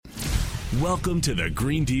Welcome to the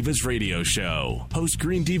Green Divas Radio Show. Host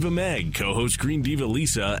Green Diva Meg, co-host Green Diva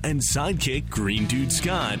Lisa, and sidekick Green Dude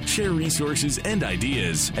Scott share resources and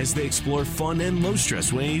ideas as they explore fun and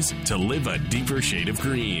low-stress ways to live a deeper shade of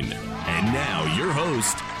green. And now, your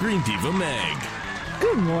host, Green Diva Meg.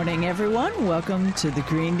 Good morning, everyone. Welcome to the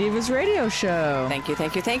Green Divas Radio Show. Thank you,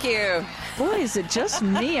 thank you, thank you. Boy, is it just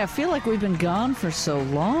me? I feel like we've been gone for so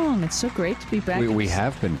long. It's so great to be back. We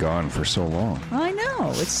have been gone for so long. I know.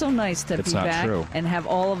 It's so nice to be back true. and have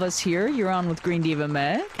all of us here. You're on with Green Diva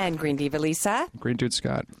Meg. And Green Diva Lisa. Green Dude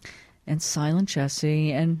Scott. And Silent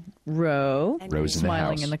Jesse and Ro. And Rose in the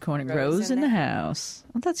smiling house. in the corner. Rose in the house.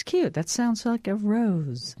 Oh, that's cute. That sounds like a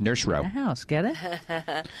rose. Nurse Ro. In the house. Get it?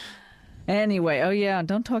 Anyway, oh yeah,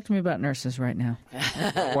 don't talk to me about nurses right now.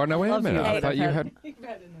 Well, no, wait a minute. I thought you had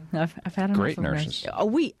I've had enough great of nurses.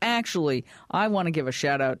 I want to give a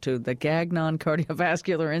shout out to the Gagnon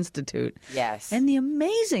Cardiovascular Institute. Yes. And the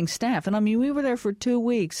amazing staff. And I mean, we were there for 2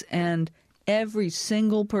 weeks, and every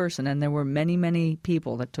single person, and there were many, many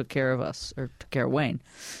people that took care of us, or took care of Wayne.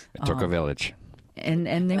 It took a village.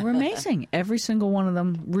 And they were amazing. Every single one of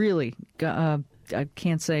them, really. I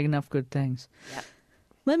can't say enough good things. Yep.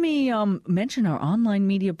 Let me mention our online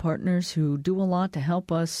media partners who do a lot to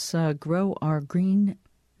help us grow our Green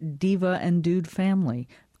Diva and Dude family.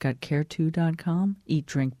 We've got care2.com,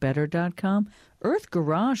 eatdrinkbetter.com,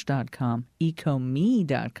 earthgarage.com,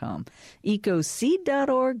 ecome.com,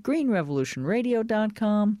 ecoseed.org,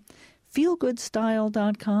 greenrevolutionradio.com,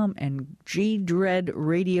 feelgoodstyle.com, and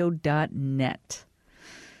gdreadradio.net.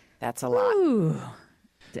 That's a lot. Ooh.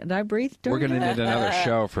 Did I breathe We're during going to that? need another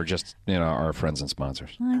show for just, our friends and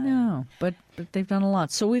sponsors. I know, but they've done a lot.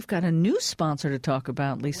 So we've got a new sponsor to talk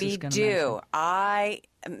about. Lisa's We going to do.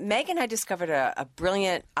 Meg and I discovered a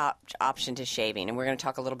brilliant option to shaving, and we're going to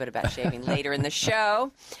talk a little bit about shaving later in the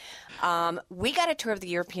show. We got a tour of the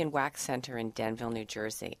European Wax Center in Denville, New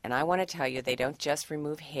Jersey, and I want to tell you, they don't just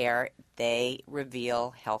remove hair, they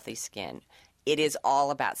reveal healthy skin. It is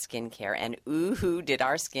all about skincare, and ooh, did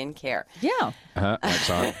our skin care. Yeah. Wax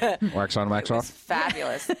on, wax on, wax It was off.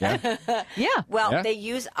 fabulous. Yeah. Yeah. Well, Yeah. they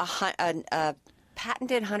use a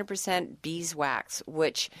patented 100% beeswax,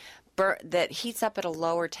 which that heats up at a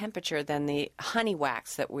lower temperature than the honey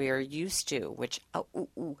wax that we're used to, which,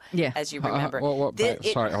 Yeah. as you remember.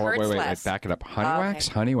 Sorry, wait, back it up. Honey wax?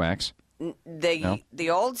 Honey wax. The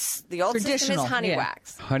old system is Traditional, honey yeah.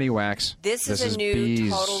 wax. Honey wax. This is a new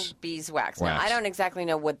bees total beeswax. Now, wax. I don't exactly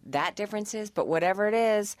know what that difference is, but whatever it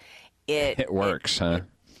is, It works, huh?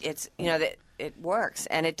 It's that it works,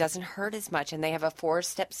 and it doesn't hurt as much. And they have a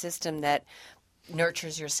 4-step system that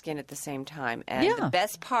nurtures your skin at the same time. And Yeah. the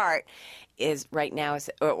best part is right now is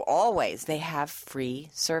always they have free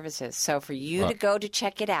services. So for you to go to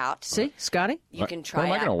check it out, See, Scotty? you can try What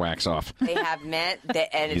am I out. going to wax off? They have men,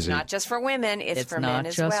 and it's Easy. not just for women; it's for not men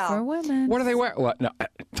as just well. for women. What do they wear? What? No.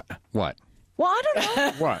 What? Well, I don't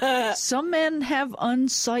know. What? Some men have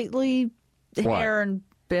unsightly hair and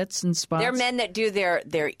bits and spots. There are men that do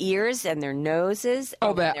their ears and their noses.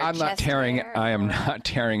 Oh, and that their I'm not chest tearing. hair. I am not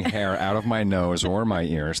tearing hair out of my nose or my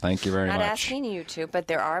ears. Thank you very I'm much. not asking you to, but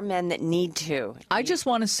there are men that need to. I just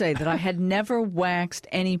want to say that I had never waxed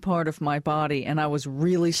any part of my body, and I was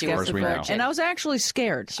really scared. Of course we know. And I was actually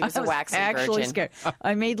scared. She was I a waxing actually virgin. scared.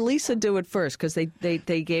 I made Lisa do it first because they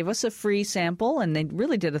gave us a free sample, and they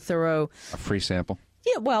really did a thorough. A free sample.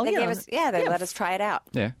 Yeah, well, They gave us, they let us try it out.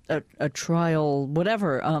 Yeah. a trial,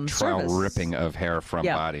 whatever. Trial service. ripping of hair from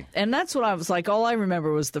body. And that's what I was like. All I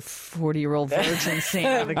remember was the 40-year-old virgin scene.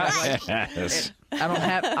 Like, Yes.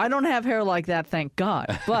 I don't have hair like that, thank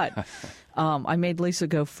God. But I made Lisa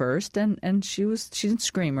go first, and she didn't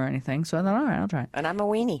scream or anything. So I thought, all right, I'll try. And I'm a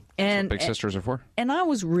weenie. And Big sisters are for. and I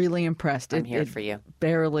was really impressed. I'm here for you.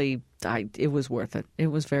 It was worth it. It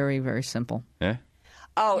was very, very simple. Yeah.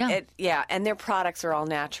 Oh, Yeah. and their products are all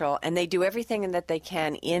natural, and they do everything that they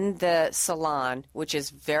can in the salon, which is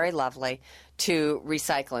very lovely, to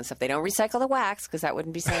recycle and stuff. They don't recycle the wax because that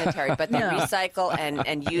wouldn't be sanitary, but they recycle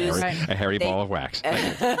and use. A hairy ball of wax.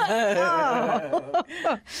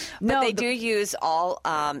 But they do use all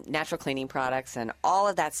natural cleaning products and all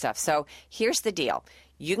of that stuff. So here's the deal.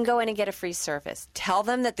 You can go in and get a free service. Tell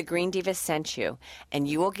them that the Green Divas sent you, and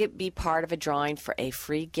you will be part of a drawing for a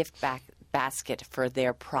free gift basket for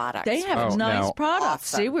their products. They have nice now-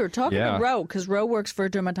 products. Awesome. See, we were talking Yeah. to Ro because Ro works for a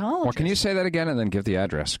dermatologist. Well, can you say that again and then give the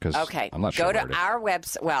address? Because Okay, I'm not sure go to where it is. our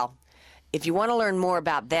website. Well, if you want to learn more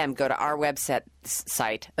about them, go to our website,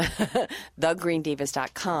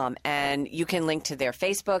 thegreendivas.com, and you can link to their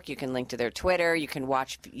Facebook, you can link to their Twitter, you can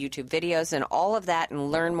watch YouTube videos and all of that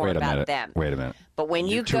and learn more about them. Wait a minute. But when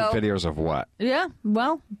you YouTube go videos of what? Yeah,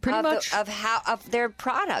 well, pretty much. Of their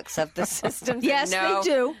products, of the systems. Yes, they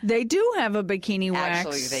do. They do have a bikini wax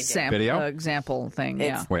Actually, they do. Video? Example thing.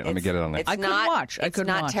 Yeah. Wait, let me get it on there. I couldn't watch. It's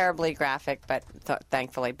not terribly graphic, but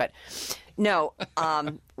thankfully. But no,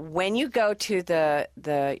 when you go to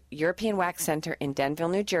the European Wax Center in Denville,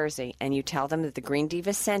 New Jersey, and you tell them that the Green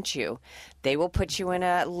Diva sent you, they will put you in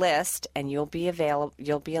a list, and you'll be on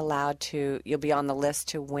the list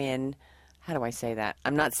to win. How do I say that?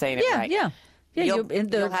 I'm not saying it right. Yeah. You'll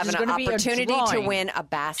have an opportunity to win a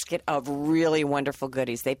basket of really wonderful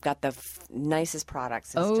goodies. They've got the nicest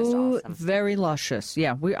products. It's just awesome. Very luscious.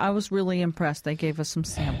 Yeah, I was really impressed. They gave us some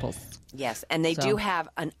samples. Yes, and they do have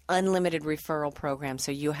an unlimited referral program,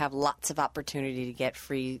 so you have lots of opportunity to get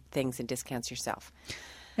free things and discounts yourself.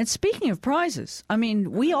 And speaking of prizes, I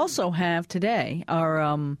mean, we also have today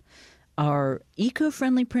our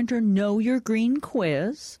eco-friendly printer Know Your Green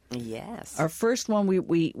quiz. Yes. Our first one,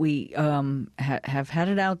 we have had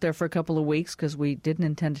it out there for a couple of weeks because we didn't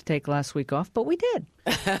intend to take last week off, but we did.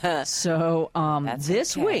 So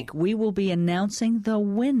this week we will be announcing the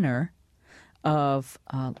winner of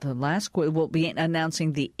the last quiz. We'll be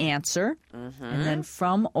announcing the answer, and then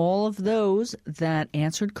from all of those that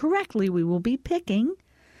answered correctly, we will be picking,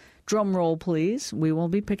 drum roll please, we will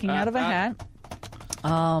be picking out of a hat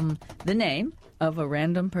the name of a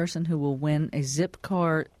random person who will win a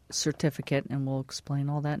Zipcar certificate, and we'll explain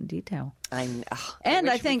all that in detail. I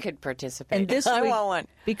wish we could participate. And this I week, want one.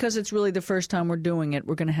 because it's really the first time we're doing it,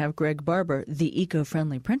 we're going to have Greg Barber, the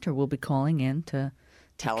eco-friendly printer, will be calling in to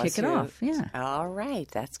kick it off. Yeah. All right,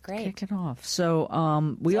 that's great. Kick it off. So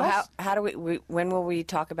how do we? When will we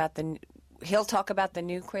talk about the? He'll talk about the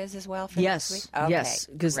new quiz as well for next week? Okay, yes,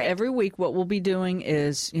 because every week what we'll be doing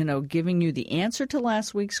is, giving you the answer to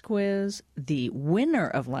last week's quiz, the winner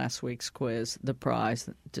of last week's quiz, the prize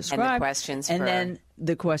described, and the questions, then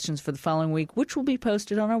the questions for the following week, which will be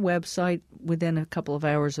posted on our website within a couple of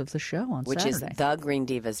hours of the show on Saturday. Which is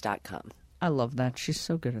thegreendivas.com. I love that. She's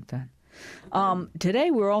so good at that.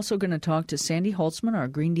 Today we're also going to talk to Sandy Holtzman, our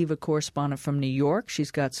Green Diva correspondent from New York.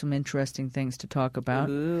 She's got some interesting things to talk about.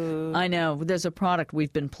 Ooh. I know. There's a product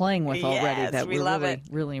we've been playing with already that we're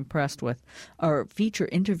really impressed with. Our feature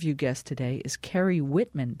interview guest today is Kari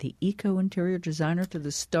Whitman, the eco-interior designer to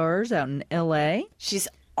the stars out in L.A. She's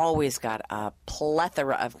always got a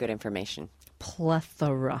plethora of good information.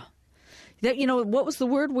 Plethora. That, what was the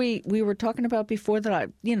word we were talking about before that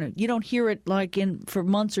you don't hear it for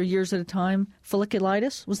months or years at a time?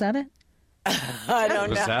 Folliculitis? Was that it? I don't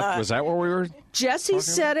know. Was that what we were? Jesse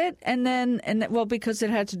said it, and because it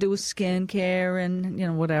had to do with skin care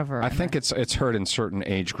and whatever. I think it's heard in certain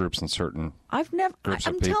age groups and certain groups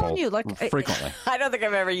of people. Telling you, frequently. I don't think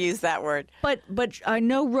I've ever used that word. But I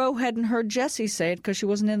know Ro hadn't heard Jesse say it because she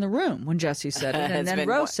wasn't in the room when Jesse said it, and then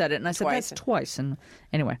Ro said it, and I said that's twice. And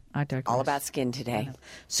anyway, I digress. All about skin today.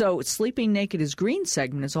 So, Sleeping Naked is Green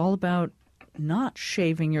segment is all about not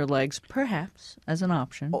shaving your legs, perhaps, as an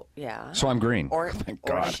option. Oh, yeah. So I'm green. Or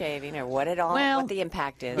shaving, or what the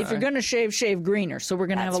impact is. If you're going to shave greener. So we're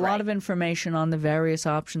going to have a lot of information on the various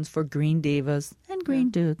options for green divas and green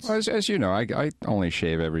dudes. Well, as you know, I only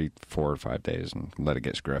shave every 4 or 5 days and let it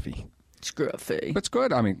get scruffy. Scruffy. But it's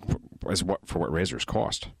good. I mean, for what razors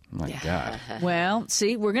cost. My God. Well,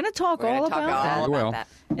 see, we're going to talk all about that.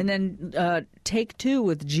 And then take 2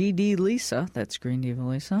 with GD Lisa. That's Green Diva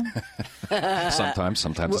Lisa. Sometimes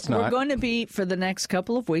it's not. We're going to be, for the next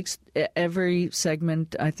couple of weeks, every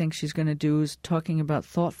segment I think she's going to do is talking about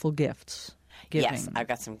thoughtful gifts. Yes, I've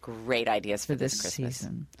got some great ideas for this Christmas.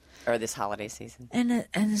 Season. Or this holiday season. And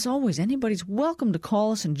as always, anybody's welcome to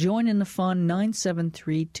call us and join in the fun,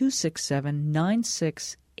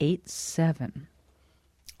 973-267-9687.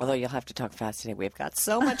 Although you'll have to talk fast today. We've got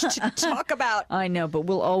so much to talk about. I know, but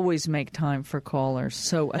we'll always make time for callers.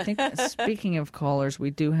 So I think, speaking of callers,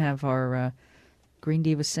 we do have our Green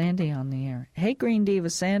Diva Sandy on the air. Hey, Green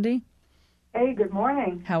Diva Sandy. Hey, good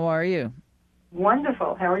morning. How are you?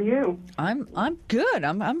 Wonderful. How are you? I'm good.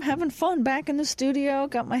 I'm having fun back in the studio.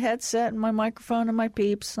 Got my headset and my microphone and my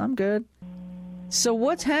peeps. I'm good. So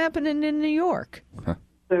what's happening in New York?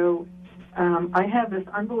 So I have this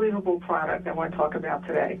unbelievable product I want to talk about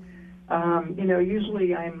today.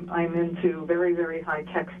 Usually I'm into very, very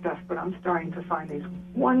high-tech stuff, but I'm starting to find these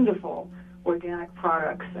wonderful organic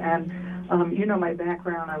products. And, my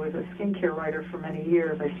background, I was a skincare writer for many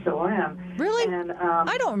years. I still am. Really? And,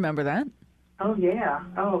 I don't remember that. Oh yeah.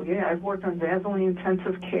 I've worked on Vaseline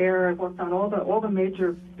Intensive Care. I've worked on all the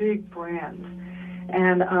major big brands.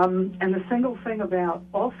 And the single thing about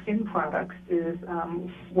all skin products is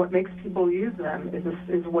what makes people use them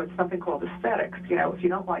is what's something called aesthetics. You know, if you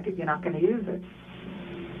don't like it, you're not going to use it.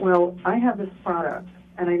 Well, I have this product,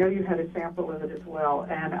 and I know you had a sample of it as well.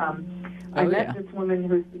 And I met this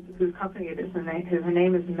woman whose company it is. Her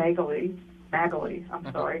name is Magali. I'm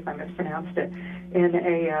sorry if I mispronounced it. In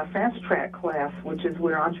a fast track class, which is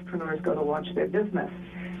where entrepreneurs go to launch their business,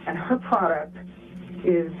 and her product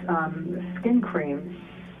is skin cream,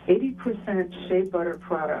 80% shea butter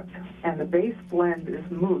product, and the base blend is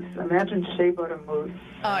mousse. Imagine shea butter mousse.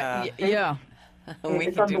 Yeah.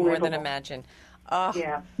 We can do more than imagine. Oh.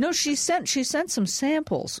 Yeah. No, she sent some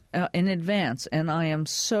samples in advance, and I am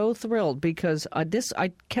so thrilled because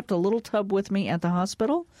I kept a little tub with me at the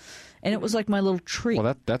hospital, and it was like my little treat.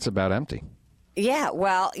 Well, that's about empty. Yeah,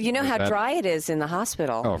 well, you know how dry it is in the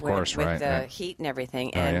hospital. Oh, of course, with right. the heat and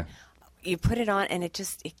everything. And you put it on, and it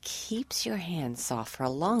keeps your hands soft for a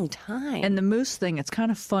long time. And the mousse thing, it's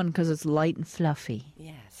kind of fun because it's light and fluffy.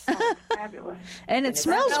 Yes. Fabulous. And it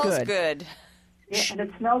smells good. Yeah, and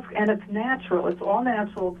it smells, and it's natural. It's all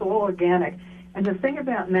natural. It's all organic. And the thing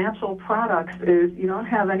about natural products is you don't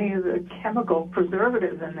have any of the chemical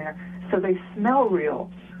preservatives in there, so they smell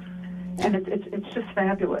real. And it's just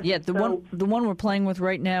fabulous. Yeah, the one we're playing with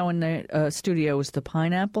right now in the studio is the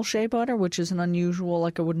pineapple shea butter, which is an unusual.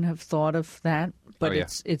 Like I wouldn't have thought of that, but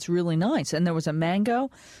it's really nice. And there was a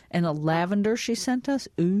mango and a lavender she sent us.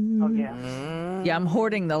 Ooh. Oh yeah. Yeah, I'm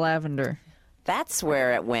hoarding the lavender. That's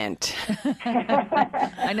where it went.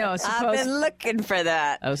 I know. I've been looking for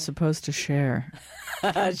that. I was supposed to share.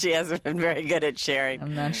 She hasn't been very good at sharing.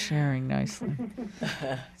 I'm not sharing nicely.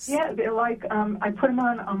 Yeah, they're like, I put them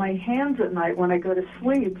on my hands at night when I go to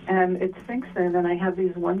sleep, and it sinks in, and I have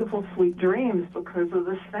these wonderful sweet dreams because of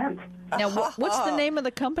the scent. Now, what's the name of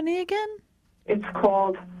the company again? It's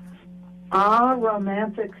called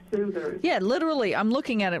Romantic Soothers. Yeah, literally. I'm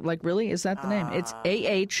looking at it like, really? Is that the name? It's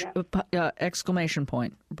exclamation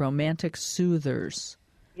point. Romantic Soothers.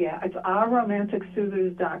 Yeah, it's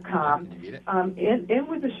ourromanticsoothers.com. In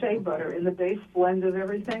with the shea butter, in the base blend of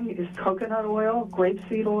everything, is coconut oil,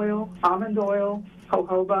 grapeseed oil, almond oil,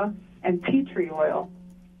 jojoba, and tea tree oil.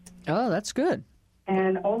 Oh, that's good.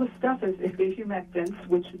 And all the stuff is humectants,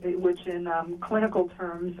 which in clinical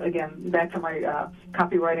terms, again, back to my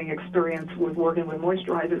copywriting experience with working with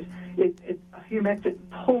moisturizers, humectant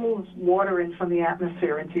pulls water in from the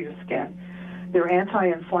atmosphere into your skin. They're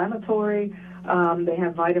anti-inflammatory. They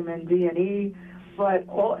have vitamin D and E, but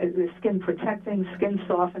they're skin protecting, skin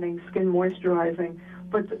softening, skin moisturizing.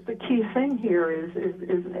 But the key thing here is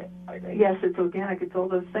yes, it's organic, it's all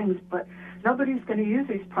those things, but nobody's going to use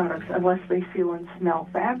these products unless they feel and smell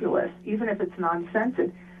fabulous, even if it's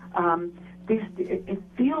non-scented. It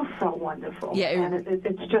feels so wonderful. Yeah, and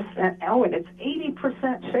it's just, and it's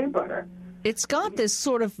 80% shea butter. It's got this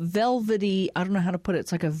sort of velvety, I don't know how to put it.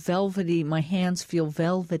 It's like a velvety, my hands feel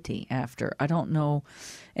velvety after. I don't know.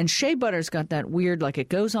 And shea butter's got that weird, like it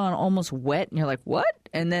goes on almost wet, and you're like, what?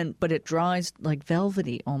 But it dries like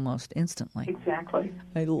velvety almost instantly. Exactly.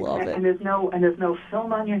 I love it. And there's no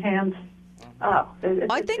film on your hands. Oh,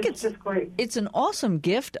 I think it's just great. It's an awesome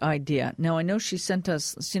gift idea. Now, I know she sent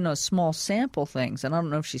us, small sample things, and I don't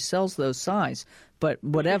know if she sells those size, but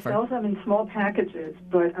whatever. She sells them in small packages,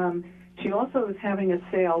 but she also is having a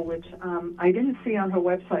sale, which I didn't see on her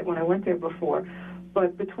website when I went there before,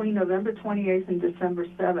 but between November 28th and December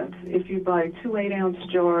 7th, if you buy 2 8-ounce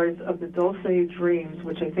jars of the Dulce Dreams,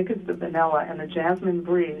 which I think is the vanilla, and the Jasmine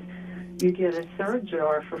Breeze, you get a third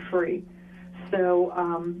jar for free. So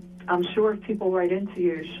I'm sure if people write into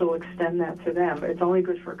you, she'll extend that to them. It's only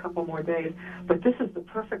good for a couple more days. But this is the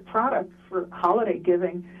perfect product for holiday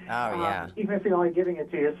giving. Oh, yeah. Even if you're only giving it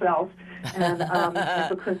to yourself. And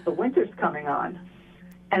because the winter's coming on.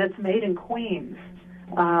 And it's made in Queens.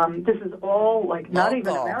 This is all, like, not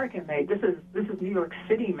even American made. This is New York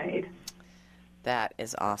City made. That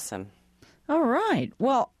is awesome. All right.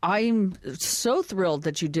 Well, I'm so thrilled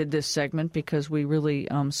that you did this segment because we really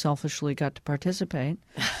selfishly got to participate.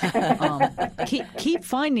 Keep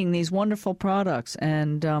finding these wonderful products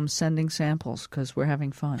and sending samples because we're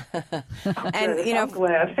having fun. And, I'm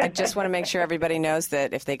glad. I just want to make sure everybody knows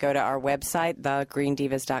that if they go to our website,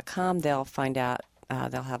 thegreendivas.com, they'll find out,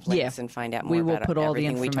 they'll have links and find out more we will about put all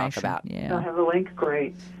everything the we information. talk about. Yeah. I'll have a link.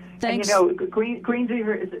 Great. Thanks. And, Green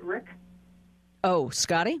Diva, is it Rick? Oh,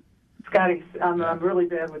 Scotty? Scotty, I'm really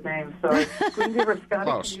bad with names, so Green Diva Scotty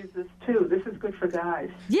Close. can use this too. This is good for guys.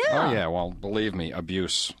 Yeah. Oh, yeah. Well, believe me,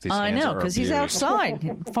 abuse. These I hands know, are because he's abused.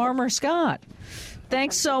 outside. Farmer Scott.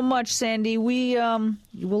 Thanks so much, Sandy. We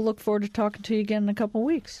will look forward to talking to you again in a couple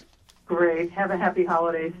weeks. Great. Have a happy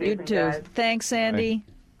holiday season, You too. guys. Thanks, Sandy.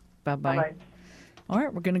 Bye-bye. Bye-bye. All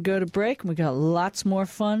right, we're going to go to break, and we got lots more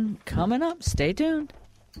fun coming up. Stay tuned.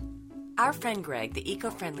 Our friend Greg, the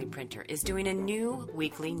eco-friendly printer, is doing a new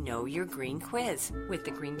weekly Know Your Green quiz with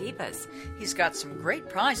the Green Divas. He's got some great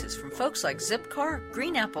prizes from folks like Zipcar,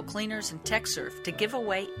 Green Apple Cleaners, and TechSurf to give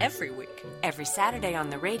away every week. Every Saturday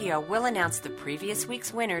on the radio, we'll announce the previous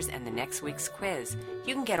week's winners and the next week's quiz.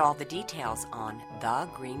 You can get all the details on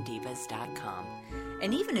thegreendivas.com.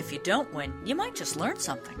 And even if you don't win, you might just learn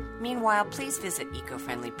something. Meanwhile, please visit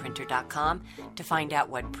ecofriendlyprinter.com to find out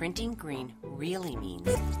what printing green really means.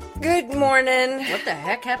 Good morning. What the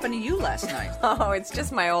heck happened to you last night? Oh, it's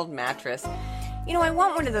just my old mattress. You know, I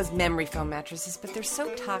want one of those memory foam mattresses, but they're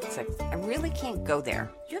so toxic. I really can't go there.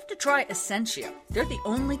 You have to try Essentia. They're the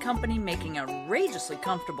only company making outrageously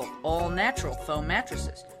comfortable, all-natural foam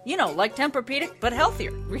mattresses. You know, like Tempur-Pedic, but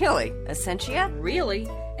healthier. Really? Essentia? Really?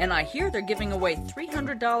 And I hear they're giving away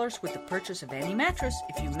 $300 with the purchase of any mattress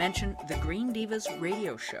if you mention the Green Divas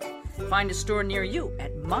radio show. Find a store near you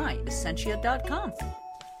at myessentia.com.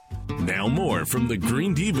 Now more from the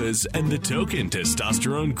Green Divas and the token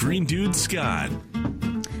testosterone green dude, Scott.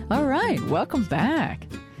 All right, welcome back.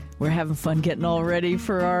 We're having fun getting all ready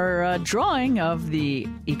for our drawing of the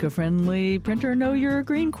eco-friendly printer Know Your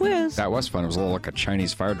Green quiz. That was fun. It was a little like a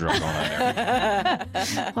Chinese fire drill going on there.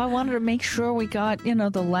 Well, I wanted to make sure we got,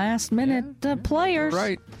 the last minute players.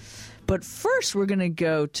 Right. But first we're going to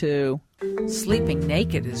go to Sleeping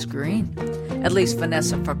Naked is Green. At least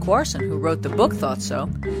Vanessa Farquharson, who wrote the book, thought so.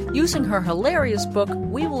 Using her hilarious book,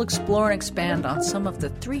 we will explore and expand on some of the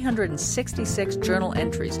 366 journal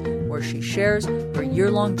entries where she shares her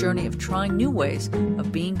year-long journey of trying new ways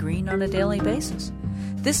of being green on a daily basis.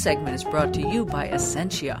 This segment is brought to you by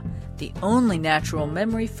Essentia, the only natural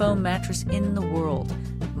memory foam mattress in the world.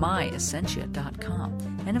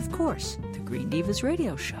 myessentia.com. And of course, the Green Divas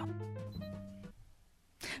radio show.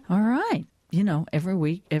 All right. Every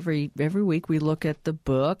week we look at the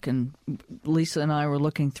book, and Lisa and I were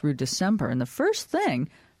looking through December. And the first thing,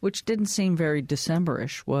 which didn't seem very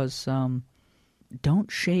December-ish, was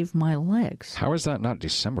don't shave my legs. How is that not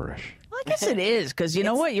December-ish? Well, I guess it is, because you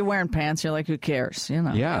know what? You're wearing pants. You're like, who cares?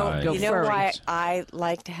 Yeah. Go You know furry. why I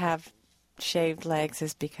like to have shaved legs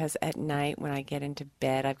is because at night when I get into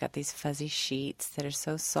bed, I've got these fuzzy sheets that are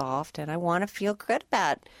so soft, and I want to feel good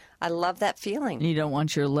about it. I love that feeling. You don't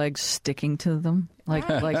want your legs sticking to them like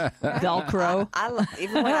Velcro.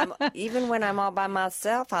 Even when I'm all by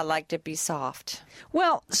myself, I like to be soft.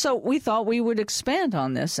 Well, so we thought we would expand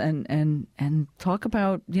on this and talk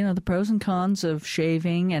about the pros and cons of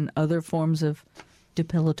shaving and other forms of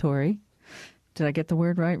depilatory. Did I get the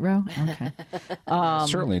word right, Ro? Okay.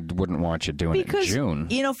 Certainly wouldn't want you doing it in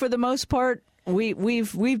June. For the most part,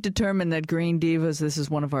 we've determined that Green Divas, this is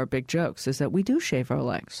one of our big jokes, is that we do shave our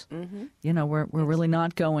legs. Mm-hmm. We're really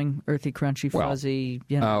not going earthy, crunchy, fuzzy.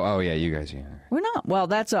 Oh yeah, you guys. Yeah. We're not. Well,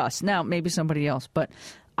 that's us. Now maybe somebody else, but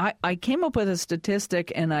I came up with a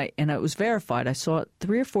statistic, and it was verified. I saw it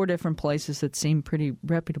 3 or 4 different places that seemed pretty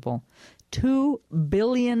reputable. 2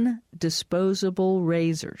 billion disposable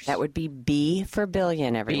razors. That would be B for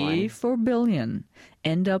billion, everyone. B for billion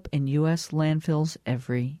end up in U.S. landfills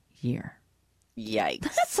every year. Yikes.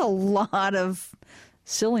 That's a lot of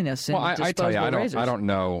silliness in disposable I tell you, razors. I don't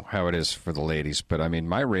know how it is for the ladies, but I mean,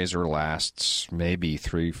 my razor lasts maybe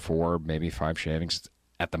 3, 4, maybe 5 shavings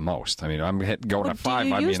at the most. I mean, I'm going to 5.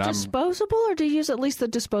 Do you use disposable, or do you use at least the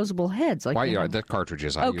disposable heads? The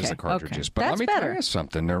cartridges. I use the cartridges. Okay. But That's let me better. tell you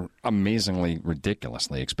something. They're amazingly,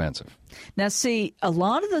 ridiculously expensive. Now, see, a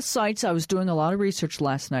lot of the sites, I was doing a lot of research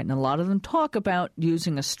last night, and a lot of them talk about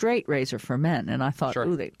using a straight razor for men. And I thought,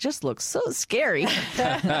 ooh, they just look so scary.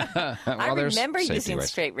 I remember using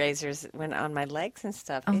straight razors when on my legs and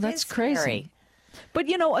stuff. Oh, that's crazy. Scary. But,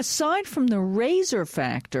 aside from the razor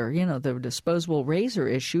factor, the disposable razor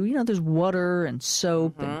issue, there's water and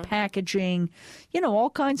soap and packaging, all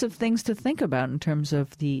kinds of things to think about in terms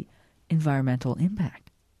of the environmental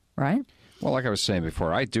impact, right? Well, like I was saying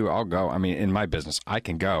before, I'll go. I mean, in my business, I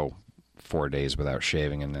can go 4 days without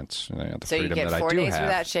shaving, and that's the so freedom you get that 4 I do days have.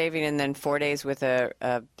 without shaving, and then 4 days with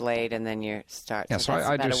a blade, and then you start. Yeah, so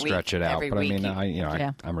I do stretch it out, but I mean,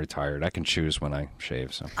 I'm retired. I can choose when I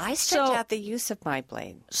shave. So I stretch out the use of my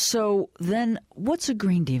blade. So then, what's a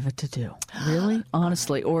green diva to do? Really,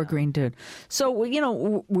 honestly, or a green dude? So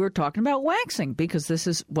we're talking about waxing because this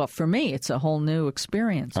is for me, it's a whole new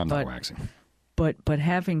experience. I'm not waxing. But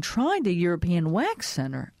having tried the European Wax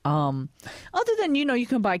Center, other than, you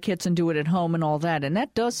can buy kits and do it at home and all that, and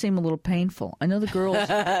that does seem a little painful. I know the girls,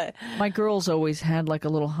 my girls always had like a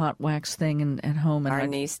little hot wax thing at home. And Our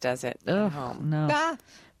niece does it at home. No. Ah.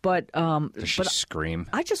 But Does she scream?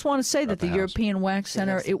 I just want to say that the European Wax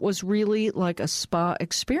Center, it was really like a spa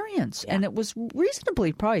experience, and it was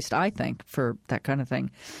reasonably priced, I think, for that kind of thing,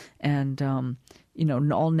 and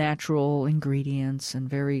all natural ingredients and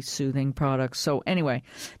very soothing products. So anyway,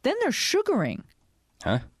 then there's sugaring,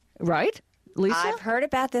 right, Lisa? I've heard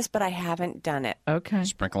about this, but I haven't done it. Okay,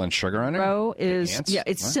 Sprinkling sugar on it. Ro is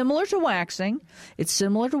it's similar to waxing. It's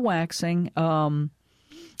similar to waxing.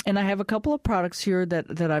 And I have a couple of products here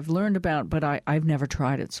that I've learned about, but I've never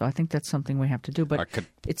tried it. So I think that's something we have to do. But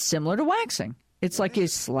it's similar to waxing. It's like you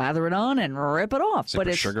slather it on and rip it off. But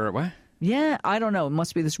it's sugar at what? Yeah, I don't know. It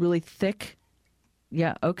must be this really thick.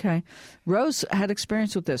 Yeah, okay. Rose had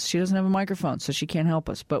experience with this. She doesn't have a microphone, so she can't help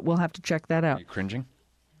us. But we'll have to check that out. Are you cringing?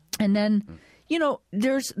 And then,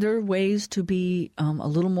 there are ways to be a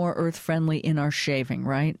little more earth-friendly in our shaving,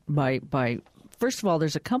 right? By first of all,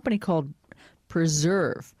 there's a company called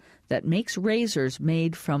Preserve that makes razors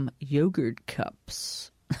made from yogurt cups.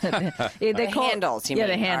 They call handles.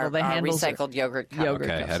 The handles. Recycled yogurt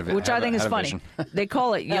cups. Which I think is funny. They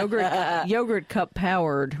call it yogurt cup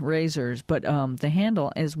powered razors, but the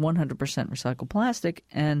handle is 100% recycled plastic.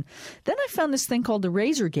 And then I found this thing called the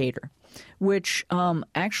Razor Gator, which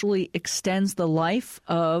actually extends the life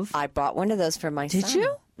of. I bought one of those for my son. Did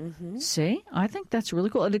you? Mm-hmm. See, I think that's really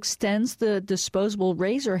cool. It extends the disposable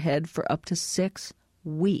razor head for up to 6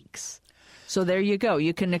 weeks. So there you go.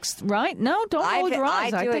 You can right? No, don't hold your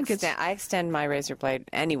eyes. I extend my razor blade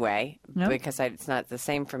anyway because it's not the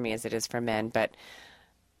same for me as it is for men. But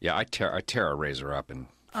yeah, I tear a razor up and.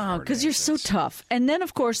 Oh, because you're so tough. And then,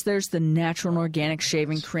 of course, there's the natural and organic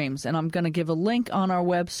shaving creams. And I'm going to give a link on our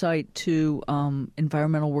website to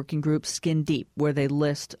Environmental Working Group Skin Deep, where they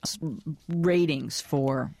list ratings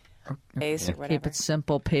for keep it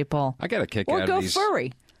simple, people. I got a kick out of these. Or go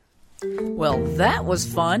furry. Well, that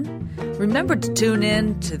was fun. Remember to tune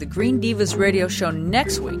in to the Green Divas radio show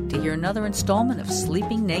next week to hear another installment of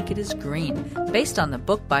Sleeping Naked is Green, based on the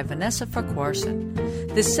book by Vanessa Farquharson.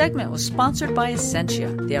 This segment was sponsored by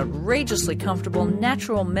Essentia, the outrageously comfortable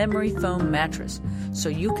natural memory foam mattress, so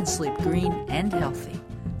you can sleep green and healthy.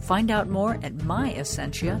 Find out more at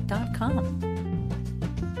myessentia.com.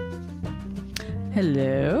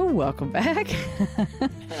 Hello, welcome back.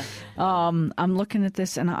 I'm looking at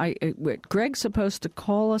this, and Greg's supposed to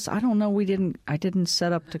call us. I don't know. I didn't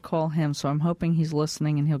set up to call him, so I'm hoping he's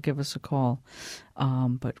listening and he'll give us a call.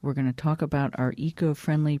 But we're going to talk about our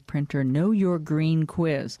eco-friendly printer Know Your Green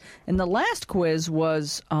quiz. And the last quiz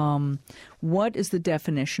was, what is the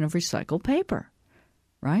definition of recycled paper?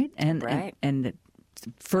 Right? And the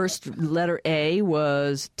first letter A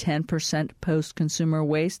was 10% post-consumer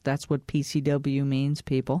waste. That's what PCW means,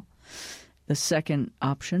 people. The second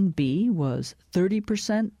option, B, was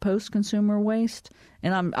 30% post-consumer waste.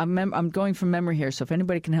 And I'm going from memory here, so if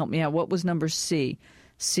anybody can help me out, what was number C?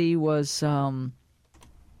 C was, I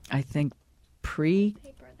think, paper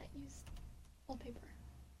that used old paper.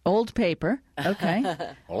 Old paper, okay.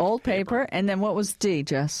 Old paper. And then what was D,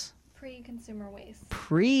 Jess? Pre-consumer waste.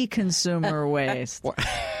 Pre-consumer waste.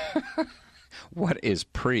 What is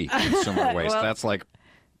pre-consumer waste? Well, that's like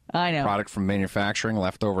I know. Product from manufacturing,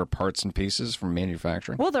 leftover parts and pieces from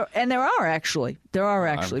manufacturing. Well, there are actually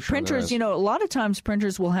sure printers. A lot of times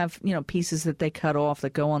printers will have pieces that they cut off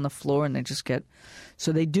that go on the floor, and they just get.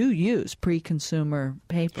 So they do use pre-consumer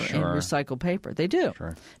paper and recycled paper. They do,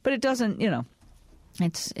 but it doesn't.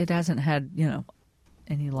 It hasn't had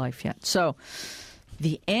any life yet. So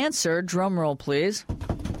the answer, drum roll, please.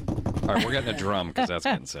 All right, we're getting a drum because that's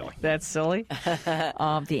getting silly. That's silly.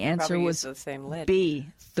 The answer was the same lid. B,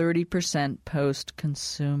 30%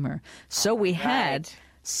 post-consumer. So we had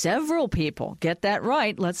several people get that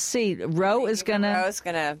right. Let's see. Ro's going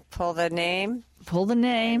to pull the name. Pull the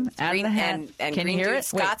name out of the hat. And can you hear it?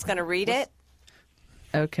 Scott's going to read it.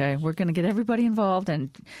 Okay, we're going to get everybody involved. And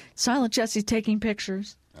Silent Jesse's taking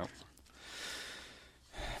pictures. Oh.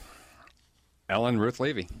 Ellen Ruth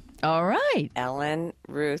Levy. All right. Ellen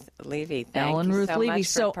Ruth Levy. Thank you so much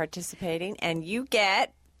for participating. And you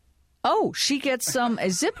get... Oh, she gets a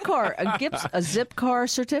zip car, a zip car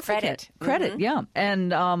certificate. Credit, yeah.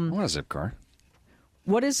 And I want a zip car.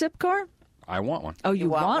 What is zip car? I want one. Oh, you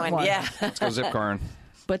want one? Yeah. Let's go zip carring.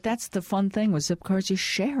 But that's the fun thing with zip cars. You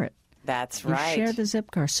share it. That's right. You share the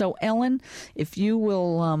zip car. So, Ellen, if you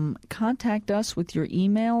will contact us with your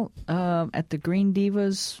email at the Green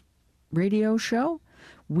Divas radio show,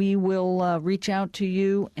 we will reach out to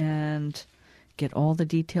you and get all the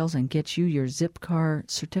details and get you your Zipcar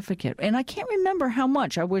certificate. And I can't remember how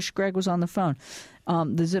much. I wish Greg was on the phone.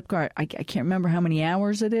 The Zipcar, I can't remember how many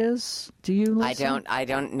hours it is. Do you, Lisa? I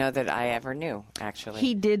don't know that I ever knew, actually.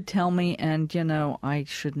 He did tell me, and, I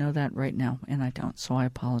should know that right now, and I don't, so I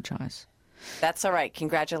apologize. That's all right.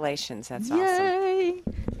 Congratulations. That's awesome. Yay!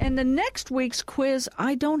 And the next week's quiz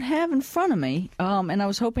I don't have in front of me, and I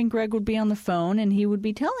was hoping Greg would be on the phone and he would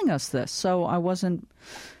be telling us this, so I wasn't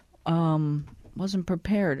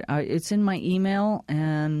prepared. It's in my email,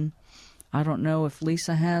 and I don't know if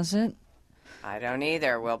Lisa has it. I don't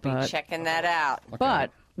either. We'll be checking that out. But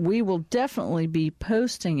we will definitely be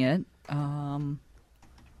posting it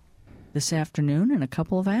this afternoon in a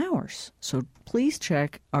couple of hours. So please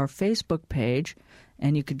check our Facebook page,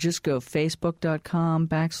 and you could just go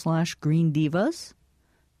facebook.com/Green Divas,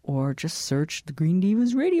 or just search the Green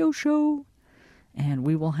Divas Radio Show. And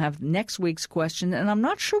we will have next week's question. And I'm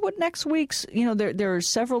not sure what next week's, there are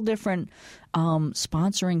several different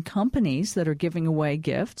sponsoring companies that are giving away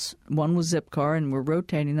gifts. One was Zipcar, and we're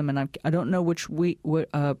rotating them. And I don't know which week.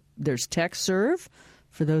 There's TechServe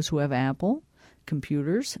for those who have Apple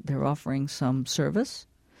computers. They're offering some service.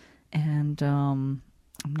 And I'm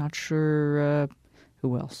not sure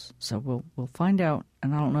who else. So we'll find out.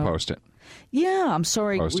 And I don't know. Post it. Yeah, I'm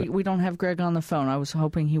sorry we don't have Greg on the phone. I was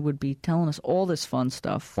hoping he would be telling us all this fun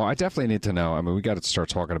stuff. Well, I definitely need to know. I mean, we got to start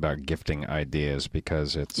talking about gifting ideas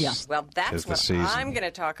because it's Well, that's what season. I'm going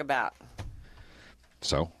to talk about.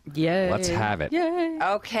 So, Yay. let's have it. Yay.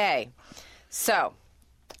 Okay. So,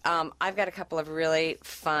 I've got a couple of really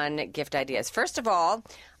fun gift ideas. First of all,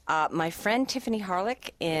 my friend Tiffany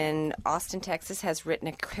Harlick in Austin, Texas, has written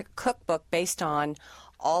a cookbook based on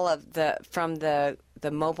all of the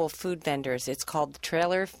mobile food vendors. It's called the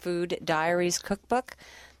Trailer Food Diaries Cookbook,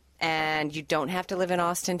 and you don't have to live in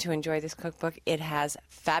Austin to enjoy this cookbook. It has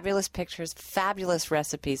fabulous pictures, fabulous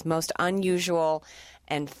recipes, most unusual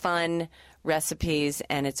and fun recipes,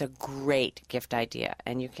 and it's a great gift idea.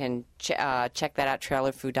 And you can check that out,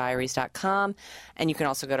 trailerfooddiaries.com, and you can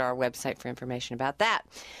also go to our website for information about that.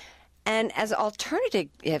 And as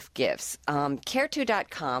alternative gifts,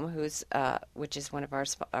 Care2.com, which is one of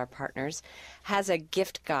our partners, has a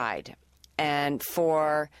gift guide, and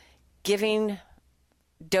for giving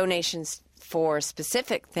donations for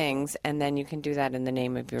specific things, and then you can do that in the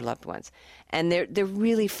name of your loved ones. And they're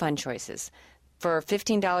really fun choices. For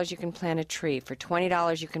 $15, you can plant a tree. For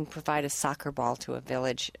 $20, you can provide a soccer ball to a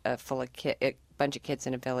village full of a bunch of kids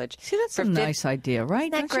in a village. See, that's a nice idea, right?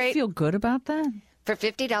 Isn't that Don't great? you feel good about that? For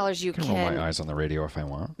 $50, you I can roll my eyes on the radio if I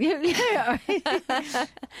want. Yeah.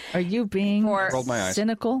 Are you being Rolled my eyes.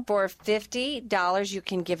 cynical? For $50, you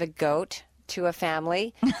can give a goat to a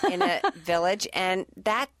family in a village, and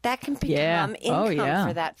that can become income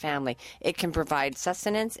for that family. It can provide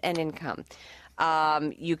sustenance and income.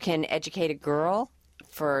 You can educate a girl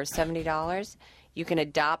for $70. You can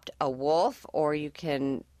adopt a wolf, or you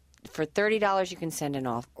can... For $30, you can send an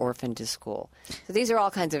orphan to school. So these are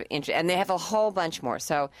all kinds of interesting, and they have a whole bunch more.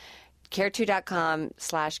 So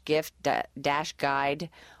care2.com/gift-guide,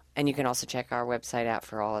 and you can also check our website out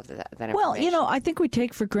for all of that information. Well, I think we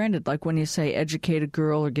take for granted, like when you say educate a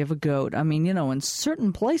girl or give a goat. I mean, in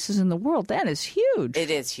certain places in the world, that is huge.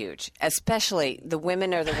 It is huge. Especially the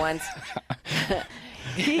women are the ones...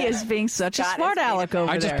 He is being such a smart aleck over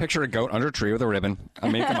there. I just picture a goat under a tree with a ribbon. I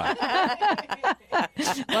mean, come on.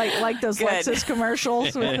 like those Lexus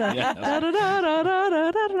commercials. With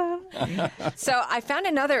So I found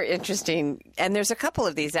another interesting, and there's a couple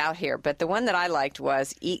of these out here, but the one that I liked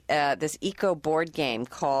was this eco board game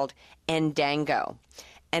called Endango.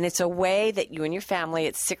 And it's a way that you and your family,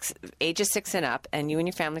 it's ages 6 and up, and you and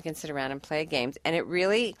your family can sit around and play games. And it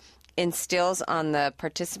really instills on the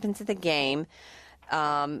participants of the game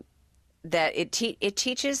that it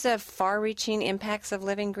teaches the far-reaching impacts of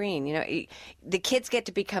living green. The kids get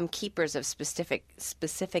to become keepers of specific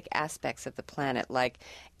aspects of the planet, like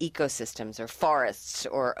ecosystems or forests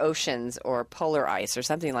or oceans or polar ice or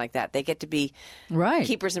something like that. They get to be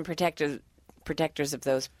keepers and protectors of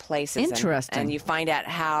those places. Interesting. And you find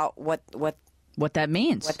out what that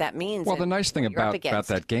means. Well, the nice thing about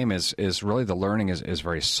that game is really the learning is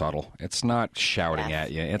very subtle. It's not shouting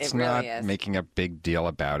at you. It's not making a big deal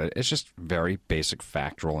about it. It's just very basic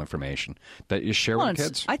factual information that you share with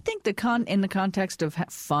kids. I think in the context of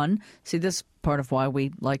fun, see, this is part of why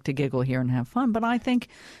we like to giggle here and have fun, but I think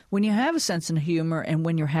when you have a sense of humor and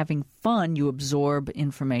when you're having fun, you absorb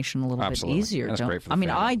information a little bit easier. That's great for the family.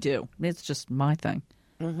 I do. It's just my thing.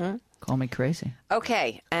 Mm-hmm. Call me crazy.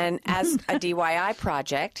 Okay, and as a DIY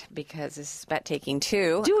project, because this is about taking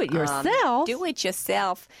two. Do it yourself. Do it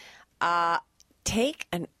yourself. Take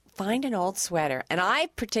find an old sweater. And I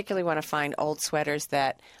particularly want to find old sweaters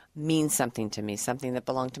that mean something to me, something that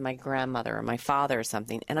belonged to my grandmother or my father or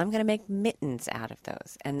something. And I'm going to make mittens out of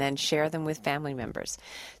those and then share them with family members.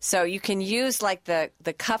 So you can use like the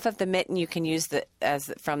cuff of the mitten, you can use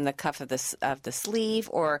from the cuff of the sleeve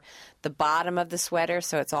or the bottom of the sweater,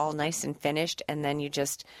 so it's all nice and finished. And then you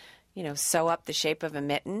just sew up the shape of a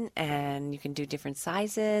mitten, and you can do different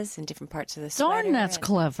sizes and different parts of the sweater. Darn, that's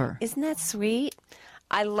clever. Isn't that sweet?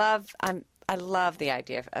 I love the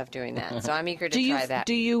idea of doing that, so I'm eager to try that.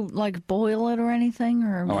 Do you boil it or anything?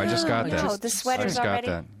 Or I just got that. No, the sweater's already.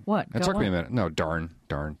 Got that. What? It took me a minute. No, darn.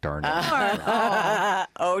 Darn.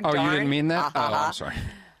 Oh, you didn't mean that? Oh, I'm sorry.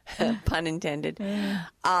 Pun intended.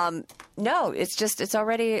 No, it's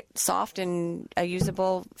already soft and a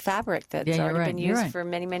usable fabric that's already been used for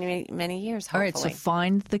many, many, many years. Hopefully. All right, so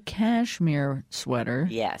find the cashmere sweater.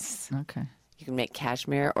 Yes. Okay. You can make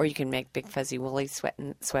cashmere, or you can make big fuzzy woolly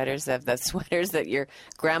sweaters of the sweaters that your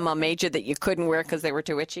grandma made you that you couldn't wear because they were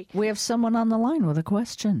too itchy. We have someone on the line with a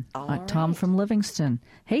question. All Tom right. from Livingston.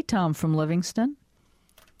 Hey, Tom from Livingston.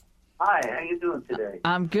 Hi, how you doing today?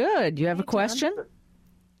 I'm good. You have a question?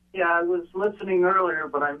 Yeah, I was listening earlier,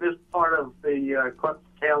 but I missed part of the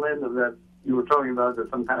tail end of that. You were talking about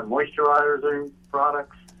some kind of moisturizer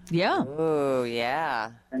products. Yeah. Oh,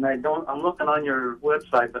 yeah. And I'm looking on your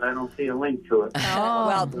website, but I don't see a link to it.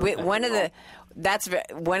 Well, one of the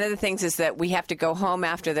things is that we have to go home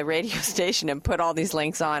after the radio station and put all these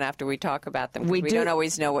links on after we talk about them. We don't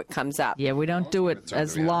always know what comes up. Yeah, we don't do it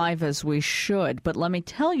as live as we should. But let me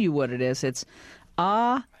tell you what it is. It's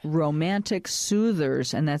Romantic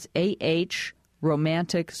Soothers, and that's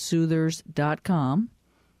romanticsoothers.com.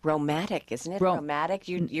 Romantic, isn't it? Romantic?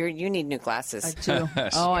 You need new glasses. I do.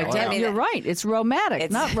 Oh, I do. You're right. It's romantic,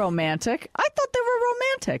 not romantic. I thought they were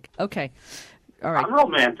romantic. Okay. All right. I'm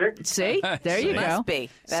romantic. See? There you go. Must be.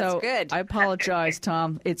 That's good. I apologize,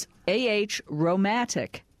 Tom. It's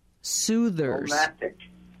Romantic Soothers. Romantic.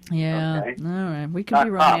 Yeah. Okay. All right. We can be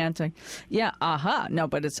romantic. Yeah. No,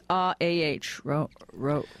 but it's romantic.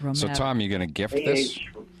 So, Tom, you going to gift this?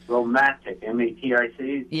 Romantic.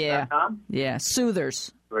 MATIC. Yeah. .com? Yeah.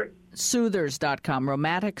 Soothers. Right. Soothers.com.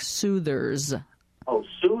 Romantic Soothers. Oh,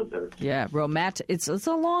 Soothers. Yeah. Romantic. It's a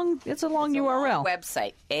long URL.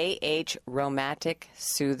 Website.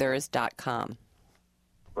 ahromanticsoothers.com.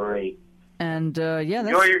 Great. And that's.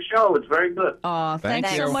 Enjoy your show. It's very good.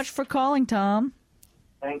 Thanks so much for calling, Tom.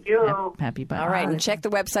 Thank you. Happy bye. All right, and check the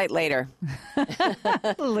website later.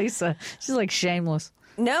 Lisa, she's like shameless.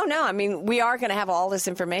 No. I mean, we are going to have all this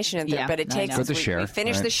information in there, but it takes us. We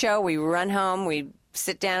finish the show, we run home, we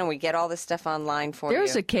sit down, we get all this stuff online for you.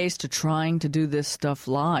 There's a case to trying to do this stuff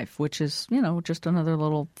live, which is, just another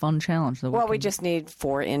little fun challenge. We just need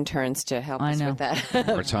 4 interns to help us with that.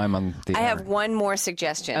 More time on the I have one more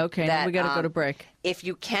suggestion. Okay, now we got to go to break. If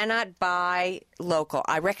you cannot buy local,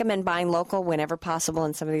 I recommend buying local whenever possible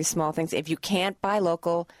in some of these small things. If you can't buy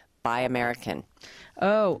local, buy American.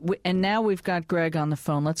 Oh, and now we've got Greg on the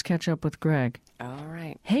phone. Let's catch up with Greg. All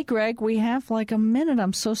right. Hey, Greg, we have like a minute.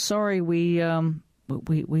 I'm so sorry we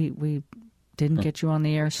didn't get you on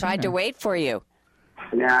the air sooner. Tried to wait for you.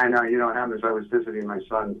 Yeah, I know. You know what happens? I was visiting my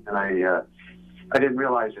son, and I didn't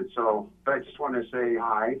realize it. But I just want to say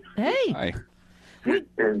hi. Hey. Hi.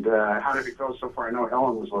 And how did it go so far? I know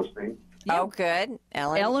Ellen was listening. Oh, good.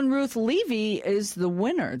 Ellen Ruth Levy is the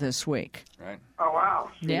winner this week. Right. Oh,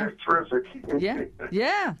 wow. Yeah. Terrific.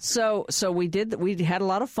 Yeah. So we had a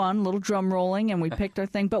lot of fun, a little drum rolling, and we picked our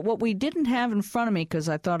thing. But what we didn't have in front of me, because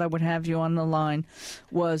I thought I would have you on the line,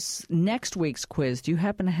 was next week's quiz. Do you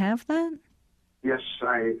happen to have that? Yes,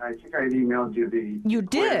 I think I emailed you the You quiz.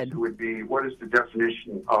 did? It would be, what is the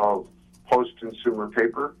definition of post-consumer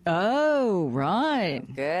paper? Oh, right.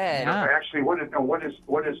 Good. Yeah. Actually, what does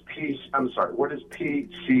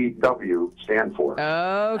PCW stand for?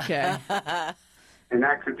 Okay. And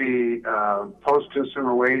that could be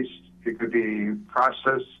post-consumer waste. It could be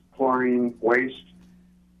processed chlorine waste.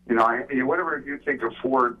 Whatever you think of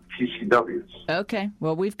for PCWs. Okay.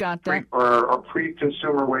 Well, we've got that. Or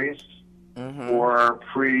pre-consumer waste. Or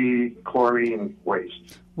pre-chlorine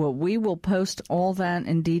waste. Well, we will post all that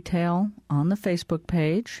in detail on the Facebook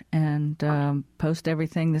page and post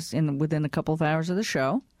everything within a couple of hours of the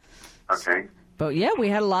show. Okay. But yeah, we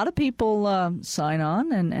had a lot of people sign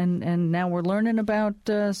on, and now we're learning about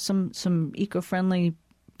some eco-friendly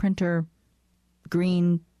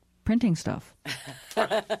green printing stuff.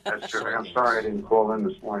 That's true. I'm sorry I didn't call in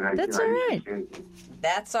this morning. That's all right.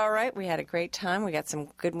 That's all right. We had a great time. We got some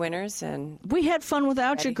good winners, and we had fun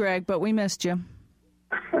without you, Greg, but we missed you.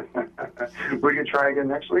 We can try again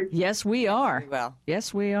next week? Yes, we are. Well,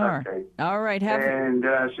 yes, we are. Okay. All right. So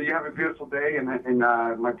you have a beautiful day, and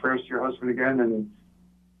my prayers to your husband again.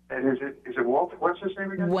 And is it Walter? What's his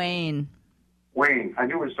name again? Wayne. Wayne. I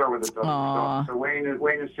knew we'd start with a W. So Wayne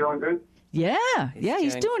is feeling good? Yeah,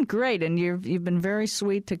 he's doing great, and you've been very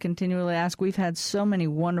sweet to continually ask. We've had so many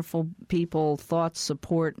wonderful people, thoughts,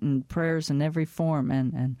 support, and prayers in every form,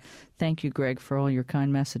 and thank you, Greg, for all your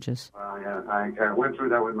kind messages. Yeah, I went through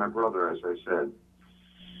that with my brother, as I said,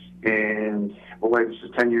 and boy, this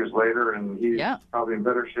is 10 years later, and he's probably in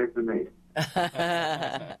better shape than me.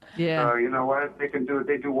 Yeah. So you know what? They can do it.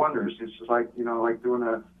 They do wonders. It's just like like doing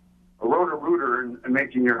a rotor-rooter and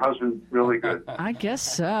making your husband really good. I guess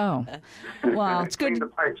so. Well, it's good.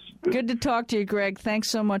 Good to talk to you, Greg. Thanks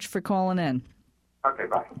so much for calling in. Okay,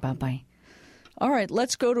 bye. Bye-bye. All right,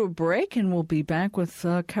 let's go to a break, and we'll be back with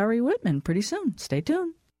Kari Whitman pretty soon. Stay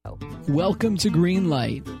tuned. Welcome to Green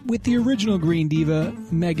Light with the original Green Diva,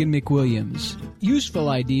 Megan McWilliams. Useful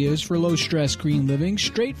ideas for low-stress green living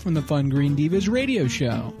straight from the Fun Green Divas radio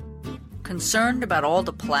show. Concerned about all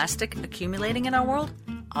the plastic accumulating in our world?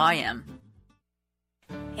 I am.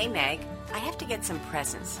 Hey, Meg, I have to get some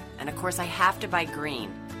presents. And, of course, I have to buy green.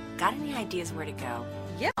 Got any ideas where to go?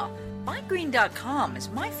 Yeah, buygreen.com is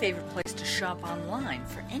my favorite place to shop online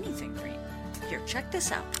for anything green. Here, check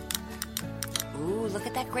this out. Ooh, look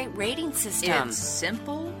at that great rating system. It's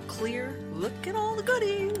simple, clear, look at all the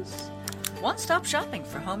goodies. One-stop shopping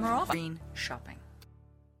for home or office. Green shopping.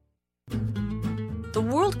 The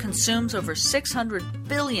world consumes over 600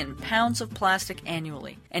 billion pounds of plastic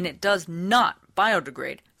annually, and it does not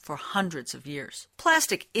biodegrade for hundreds of years.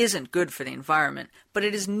 Plastic isn't good for the environment, but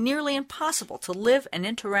it is nearly impossible to live and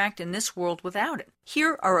interact in this world without it.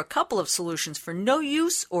 Here are a couple of solutions for no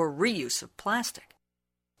use or reuse of plastic.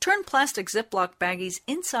 Turn plastic Ziploc baggies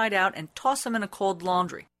inside out and toss them in a cold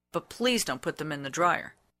laundry, but please don't put them in the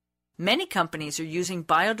dryer. Many companies are using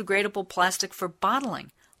biodegradable plastic for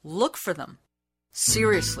bottling. Look for them.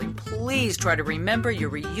 Seriously, please try to remember your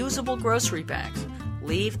reusable grocery bags.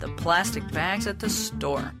 Leave the plastic bags at the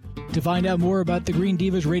store. To find out more about the Green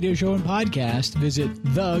Divas radio show and podcast, visit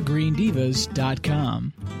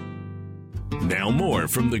thegreendivas.com. Now more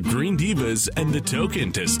from the Green Divas and the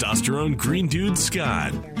token testosterone Green Dude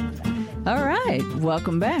Scott. All right,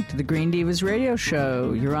 welcome back to the Green Divas radio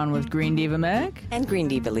show. You're on with Green Diva Meg. And Green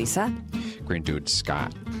Diva Lisa. Green Dude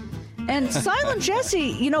Scott. And Silent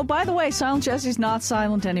Jessie, by the way, Silent Jessie's not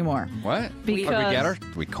silent anymore. What? Because did we get her?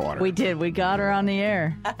 We caught her. We did. We got her on the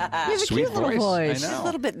air. You have a Sweet cute little voice. She's a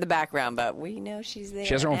little bit in the background, but we know she's there.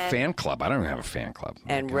 She has her own fan club. I don't even have a fan club.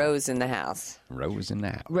 And Rose in the house. Rose in the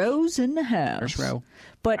house. Rose in the house. There's Ro.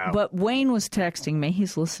 But Wayne was texting me.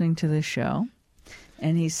 He's listening to this show.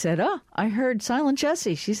 And he said, I heard Silent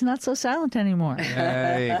Jessie. She's not so silent anymore.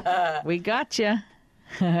 Hey. We got you.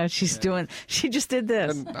 She just did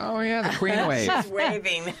this. The Queen wave. She's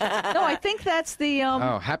waving. No, I think that's the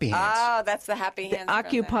Happy Hands. Oh, that's the Happy Hands.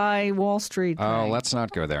 Occupy Wall Street thing. Oh, let's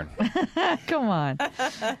not go there. Come on.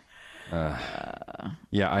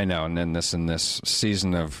 Yeah, I know. And then in this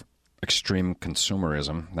season of extreme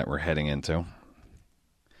consumerism that we're heading into.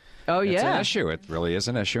 Oh, yeah. It's an issue. It really is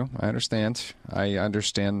an issue. I understand.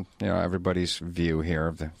 Everybody's view here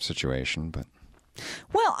of the situation, but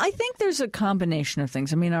well, I think there's a combination of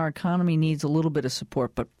things. I mean, our economy needs a little bit of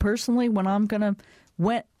support, but personally, when I'm gonna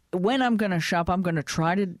shop, I'm gonna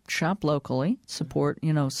try to shop locally, support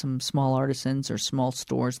some small artisans or small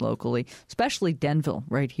stores locally, especially Denville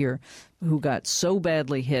right here, who got so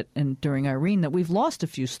badly hit during Irene that we've lost a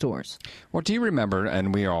few stores. Well, do you remember?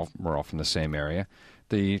 And we're all from the same area,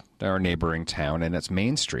 our neighboring town, and it's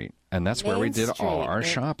Main Street. And that's where we did all our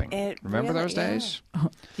shopping. Remember those days?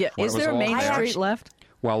 Yeah. Is there a Main Street left?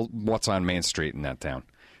 Well, what's on Main Street in that town?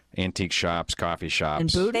 Antique shops, coffee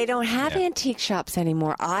shops. They don't have antique shops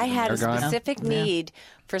anymore. I had a specific need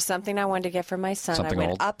for something I wanted to get for my son. Something I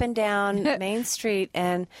went old. up and down Main Street,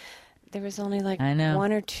 and there was only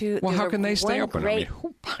one or two. Well, how can they stay open? I mean,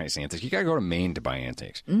 who buys antiques? You got to go to Maine to buy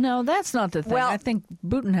antiques. No, that's not the thing. Well, I think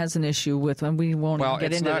Boonton has an issue with, and we won't even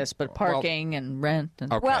get into this, but parking and rent.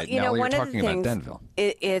 And okay, well, now one you're of talking the about things, Denville.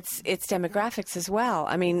 It's demographics as well.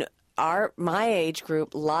 I mean, my age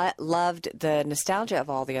group loved the nostalgia of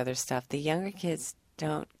all the other stuff. The younger kids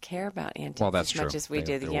don't care about antiques as much as we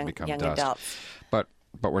do, the young adults. But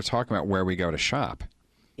we're talking about where we go to shop.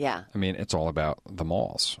 Yeah. I mean, it's all about the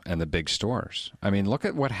malls and the big stores. I mean, look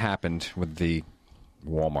at what happened with the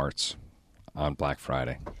Walmarts on Black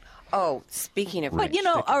Friday. Oh, speaking of which.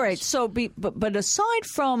 But, all right, so, but aside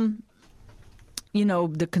from,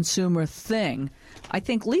 the consumer thing, I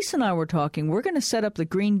think Lisa and I were talking, we're going to set up the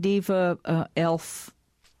Green Diva Elf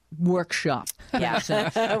workshop. Yeah.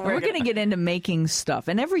 We're going to get into making stuff.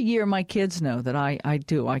 And every year my kids know that I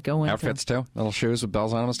do. I go into... Outfits, too? Little shoes with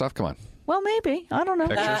bells on them and stuff? Come on. Well, maybe. I don't know.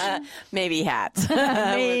 Pictures? Maybe hats.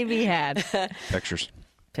 Maybe hats. Pictures.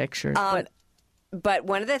 But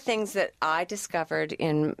one of the things that I discovered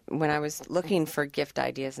when I was looking for gift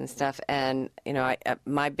ideas and stuff, and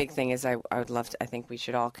my big thing is I would love to. I think we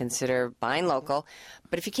should all consider buying local.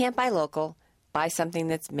 But if you can't buy local, buy something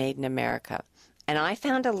that's made in America. And I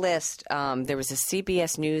found a list. There was a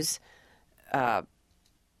CBS News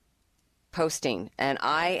posting, and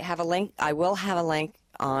I have a link. I will have a link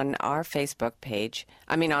on our Facebook page.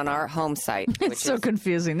 I mean, on our home site. It's so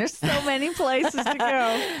confusing. There's so many places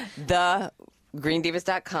to go.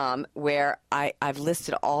 GreenDivas.com, where I've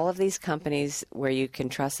listed all of these companies where you can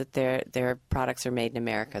trust that their products are made in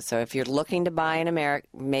America. So if you're looking to buy an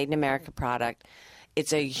made in America product,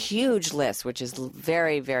 it's a huge list, which is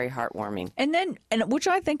very, very heartwarming. And which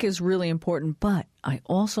I think is really important. But I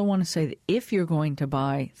also want to say that if you're going to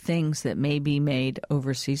buy things that may be made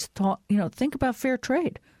overseas, think about fair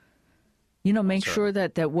trade. Make sure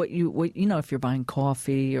that what if you're buying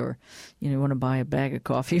coffee or you want to buy a bag of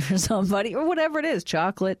coffee for somebody or whatever it is,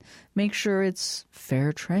 chocolate, make sure it's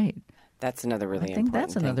fair trade. That's another really important thing. I think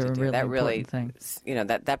that's another really important thing.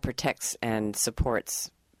 That protects and supports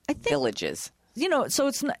villages. So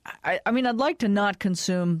it's not, I'd like to not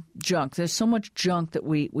consume junk. There's so much junk that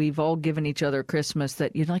we've all given each other Christmas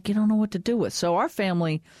that you don't know what to do with. So our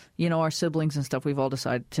family, our siblings and stuff, we've all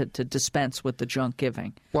decided to dispense with the junk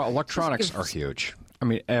giving. Well, electronics are huge. I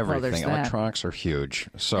mean, everything. Electronics are huge.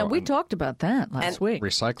 So we talked about that last week.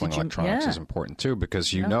 Recycling electronics is important, too,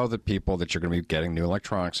 because you know the people that you're going to be getting new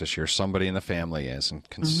electronics this year, somebody in the family is, and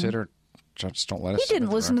consider just don't let us... He didn't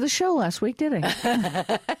listen to the show last week, did he?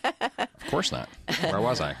 Of course not. Where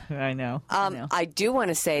was I? I know. I do want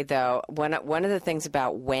to say, though, one of the things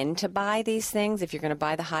about when to buy these things, if you're going to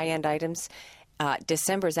buy the high-end items,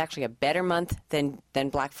 December is actually a better month than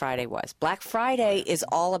Black Friday was. Black Friday is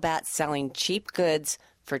all about selling cheap goods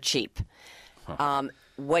for cheap.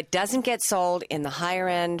 What doesn't get sold in the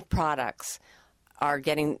higher-end products are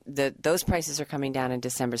getting those prices are coming down in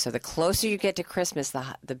December. So the closer you get to Christmas,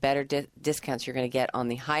 the better discounts you're going to get on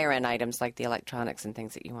the higher end items like the electronics and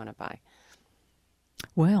things that you want to buy.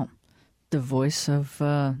 Well, the voice of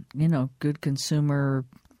good consumer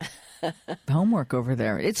homework over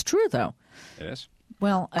there. It's true though. It is.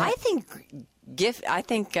 Well, I think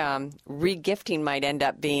regifting might end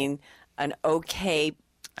up being an okay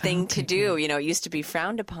thing to do. It used to be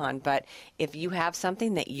frowned upon, but if you have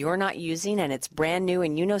something that you're not using and it's brand new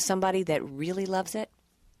and you know somebody that really loves it,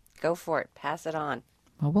 go for it. Pass it on.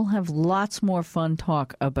 Well, we'll have lots more fun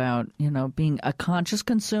talk about, being a conscious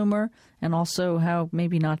consumer and also how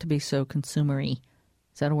maybe not to be so consumer-y.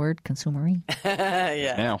 Is that a word? Consumer-y?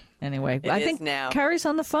 Yeah. Now. Anyway, I think now. Carrie's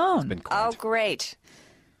on the phone. Oh, great.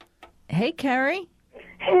 Hey, Kari.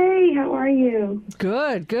 Hey, how are you?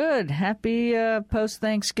 Good. Happy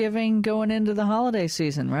post-Thanksgiving going into the holiday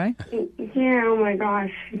season, right? Yeah, oh my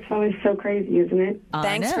gosh. It's always so crazy, isn't it?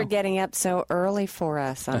 Thanks for getting up so early for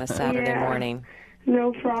us on a Saturday morning.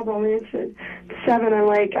 No problem. It's at 7.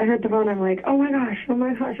 I heard the phone. I'm like, oh my gosh. And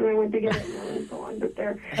I went to get it and so on. But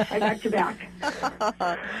I got you back.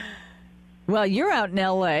 Well, you're out in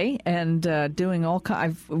L.A. and doing all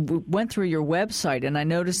kinds. I went through your website and I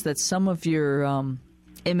noticed that some of your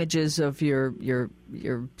images of your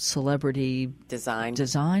celebrity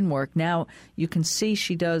design work. Now you can see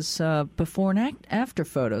she does before and after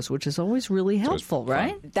photos, which is always really helpful,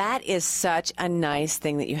 right? That is such a nice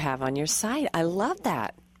thing that you have on your site. I love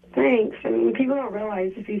that. Thanks. I mean, people don't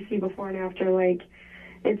realize if you see before and after,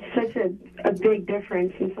 it's such a big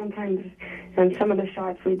difference. And sometimes in some of the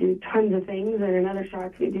shots we do tons of things, and in other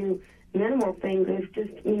shots we do minimal things. It's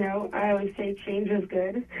just, I always say change is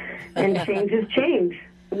good, and change is change.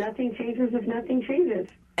 Nothing changes if nothing changes.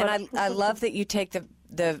 And I love that you take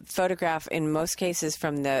the photograph, in most cases,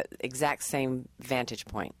 from the exact same vantage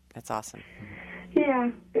point. That's awesome. Yeah,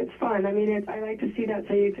 it's fun. I mean, I like to see that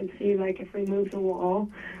so you can see, if we move the wall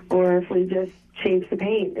or if we just change the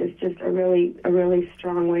paint. It's just a really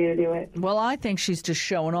strong way to do it. Well, I think she's just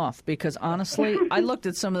showing off because, honestly, I looked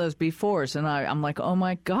at some of those befores and I'm like, oh,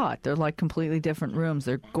 my God, they're like completely different rooms.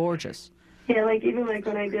 They're gorgeous. Yeah, even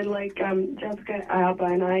when I did Jessica Alba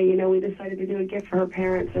and I, we decided to do a gift for her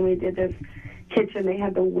parents, and we did this kitchen. They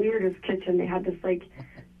had the weirdest kitchen. They had this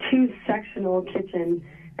 2-sectional kitchen,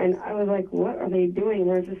 and I was like, what are they doing?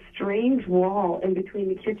 There's a strange wall in between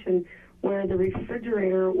the kitchen where the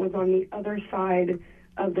refrigerator was on the other side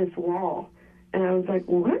of this wall. And I was like,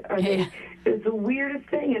 what are they? It's the weirdest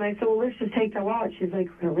thing. And I said, well, let's just take the wallet. She's like,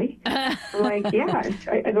 really? I'm like, yeah.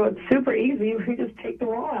 I go, it's super easy. We just take the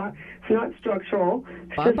wall out. It's not structural.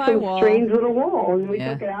 It's just some strange little wall. And we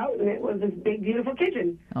took it out, and it was this big, beautiful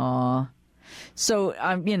kitchen. Aw. So,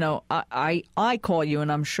 I call you,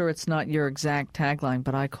 and I'm sure it's not your exact tagline,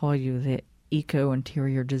 but I call you the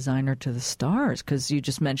eco-interior designer to the stars, because you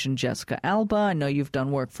just mentioned Jessica Alba. I know you've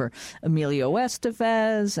done work for Emilio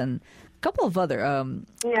Estevez and a couple of other...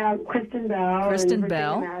 Kristen Bell. Kristen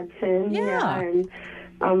Bell. Madsen,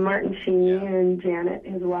 and Martin Sheen and Janet,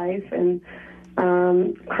 his wife, and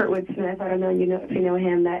Kurtwood Smith. I don't know if you know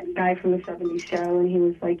him, that guy from the 70s show, and he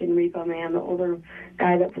was like in Repo Man, the older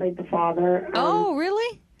guy that played the father. Oh,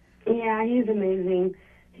 really? Yeah, he's amazing.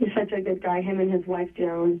 He's such a good guy, him and his wife,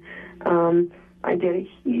 Joan. I did a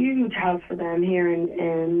huge house for them here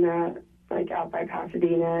in out by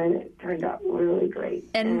Pasadena, and it turned out really great.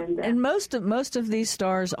 And most of these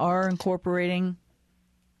stars are incorporating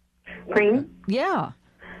green? Yeah.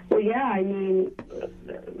 Well, yeah, I mean,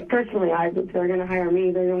 personally, if they're going to hire me,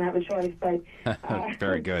 they're going to have a choice. But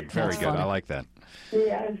very good, very good. I like that.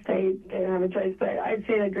 Yes, they don't have a choice, but I'd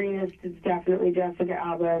say the greenest is definitely Jessica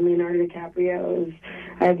Alba. Leonardo DiCaprio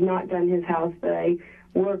I have not done his house, but I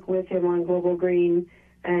work with him on Global Green,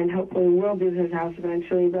 and hopefully will do his house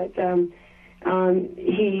eventually. But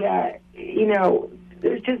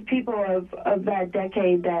there's just people of that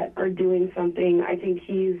decade that are doing something. I think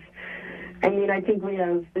I think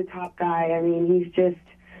Leo's the top guy. I mean,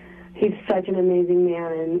 he's such an amazing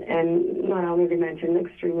man, and not only to mention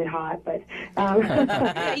extremely hot, but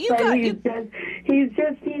he's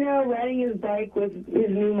just riding his bike with his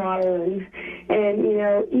new model and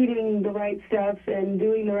eating the right stuff and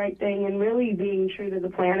doing the right thing and really being true to the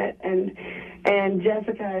planet, and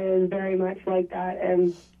Jessica is very much like that.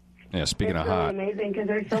 And yeah, speaking of really hot, amazing, because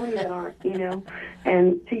there's so many that aren't,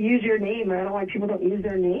 and to use your name, I don't know why people don't use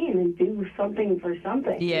their name and do something for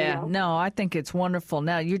something. Yeah, no, I think it's wonderful.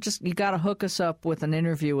 Now you got to hook us up with an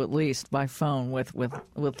interview at least by phone with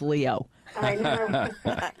Leo. I know.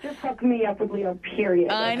 Just hook me up with Leo, period.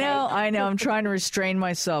 I know. I'm trying to restrain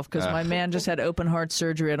myself because my man just had open heart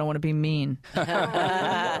surgery. I don't want to be mean.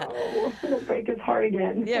 No. It'll break his heart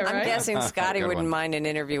again. Yeah, right? I'm guessing Scotty wouldn't mind an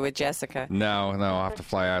interview with Jessica. No, I'll have to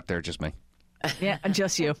fly out there, just me. Yeah,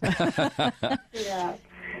 just you. Yeah.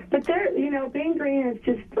 But being green is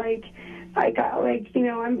just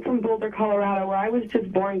I'm from Boulder, Colorado, where I was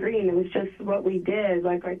just born green. It was just what we did.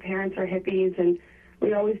 Like, my parents are hippies, and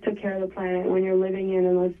we always took care of the planet. When you're living in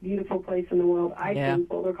the most beautiful place in the world, I think,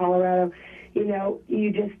 Boulder, Colorado,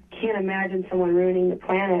 you just can't imagine someone ruining the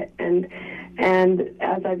planet. And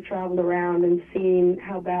as I've traveled around and seen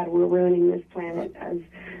how bad we're ruining this planet as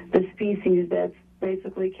the species that's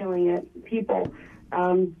basically killing it, people,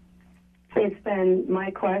 it's been my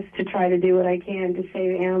quest to try to do what I can to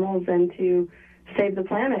save animals and to save the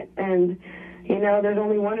planet. And, there's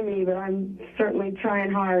only one of me, but I'm certainly trying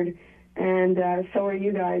hard. And so are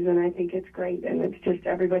you guys, and I think it's great. And it's just,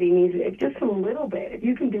 everybody needs it. It's just a little bit. If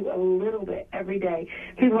you can do a little bit every day.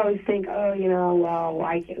 People always think, if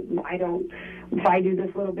I do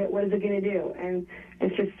this little bit, what is it going to do? And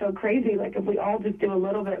it's just so crazy. Like, if we all just do a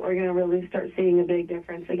little bit, we're going to really start seeing a big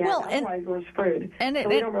difference again. Well, otherwise, we're screwed. So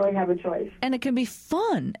we don't really have a choice. And it can be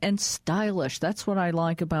fun and stylish. That's what I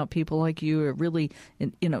like about people like you, are really,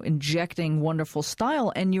 injecting wonderful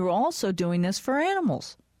style. And you're also doing this for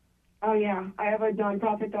animals. Oh, yeah. I have a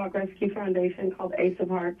nonprofit dog rescue foundation called Ace of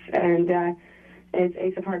Hearts, and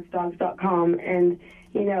it's aceofheartsdogs.com. And,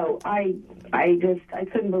 I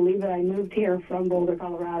couldn't believe it. I moved here from Boulder,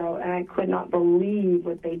 Colorado, and I could not believe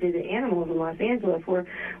what they did to animals in Los Angeles. We're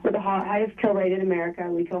the highest kill rate in America.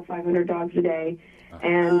 We kill 500 dogs a day,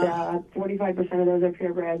 and 45% of those are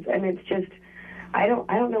purebreds. And it's just, I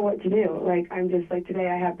don't know what to do. Like, I'm just like, today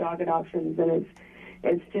I have dog adoptions, and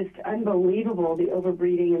it's just unbelievable, the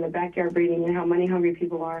overbreeding and the backyard breeding and how money-hungry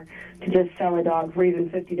people are to just sell a dog for even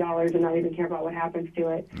 $50 and not even care about what happens to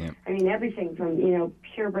it. Yep. I mean, everything from,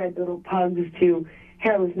 purebred little pugs to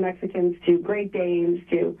hairless Mexicans to Great Danes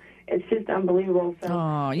to, it's just unbelievable.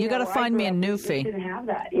 So, you got to find me a Newfie. You shouldn't have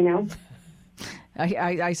that,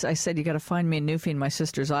 I said, you got to find me a Newfie, and my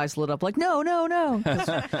sister's eyes lit up like, no.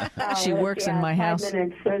 She works in my house. 5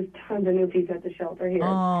 minutes. There's tons of Newfies at the shelter here.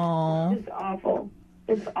 Oh. It's awful.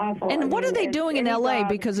 It's awful. And what are they doing in L.A.?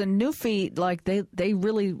 Because in Newfie, they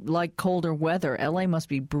really like colder weather. L.A. must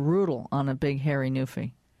be brutal on a big, hairy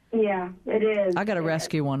Newfie. Yeah, it is. I got to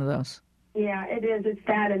rescue one of those. Yeah, it is. It's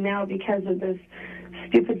sad. And now because of this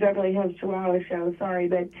stupid Beverly Hills Chihuahua show, sorry,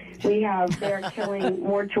 but they're killing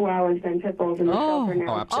more Chihuahuas than pit bulls in the shelter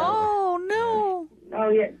now. Oh, absolutely. Oh, no. Oh,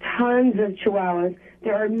 yeah, tons of Chihuahuas.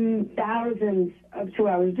 There are thousands of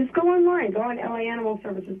Chihuahuas. Just go online. Go on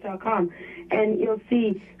LAAnimalservices.com, and you'll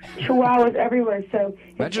see Chihuahuas everywhere. So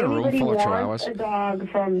if anybody wants a dog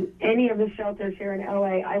from any of the shelters here in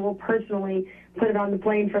LA, I will personally put it on the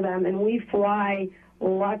plane for them, and we fly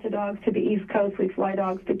lots of dogs to the East Coast. We fly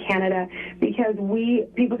dogs to Canada because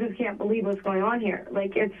people just can't believe what's going on here.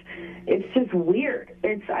 Like it's just weird.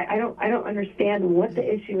 I don't understand what the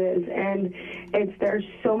issue is, and there's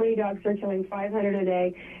so many dogs. They're killing 500 a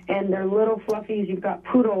day, and they're little fluffies. You've got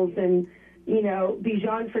poodles and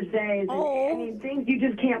Bichon Frisés, and I mean things you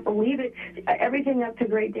just can't believe it. Everything up to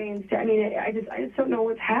Great Danes. I just don't know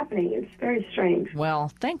what's happening. It's very strange.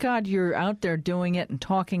 Well, thank God you're out there doing it and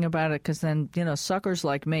talking about it, because then suckers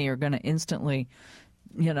like me are going to instantly,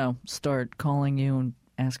 start calling you and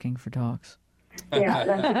asking for dogs. Yeah,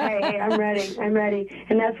 that's okay. I'm ready,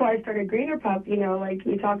 and that's why I started Greener Pup. Like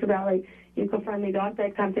you talked about, like eco-friendly dog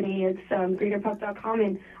bed company. It's greenerpup.com,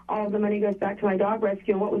 and all of the money goes back to my dog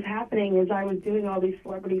rescue. And what was happening is I was doing all these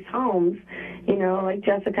celebrities' homes, like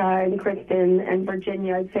Jessica and Kristen and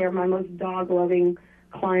Virginia, I'd say are my most dog-loving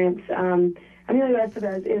clients. I mean, the rest of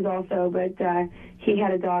us is also, but he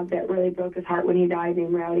had a dog that really broke his heart when he died,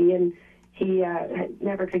 named Rowdy, and he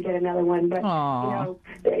never could get another one. But,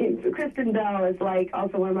 Kristen Bell is like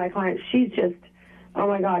also one of my clients. She's just, oh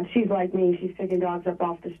my God, she's like me. She's picking dogs up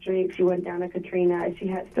off the street. She went down to Katrina.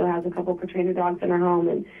 She still has a couple Katrina dogs in her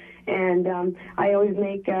home, and I always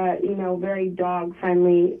make very dog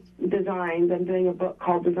friendly designs. I'm doing a book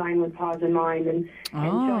called Design with Paws in Mind, and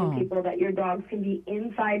showing people that your dogs can be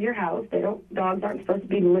inside your house. Dogs aren't supposed to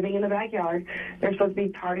be living in the backyard. They're supposed to be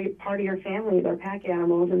part of your family. They're pack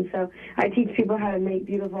animals, and so I teach people how to make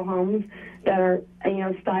beautiful homes that are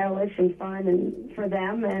stylish and fun and for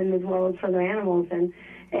them, and as well as for their animals. And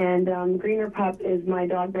Greener Pup is my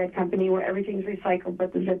dog bed company where everything's recycled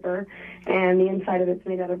but the zipper, and the inside of it's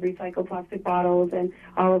made out of recycled plastic bottles, and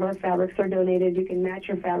all of our fabrics are donated. You can match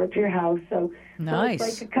your fabric to your house. So nice. So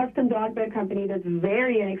it's like a custom dog bed company that's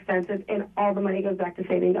very inexpensive, and all the money goes back to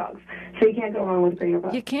saving dogs. So you can't go wrong with Greener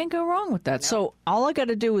Pup. You can't go wrong with that. No. So all I got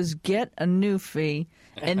to do is get a new fee,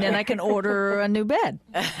 and then I can order a new bed.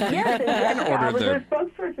 Yes, and I was their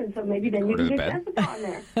spokesperson, so maybe then you can get Jessica on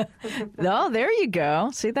there. Oh, there you go.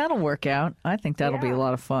 See, that'll work out. I think that'll be a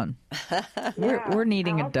lot of fun. We're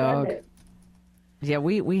needing a dog. Yeah,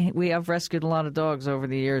 we have rescued a lot of dogs over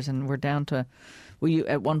the years, and we're down to. We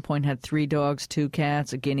at one point had 3 dogs, 2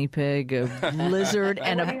 cats, a guinea pig, a lizard,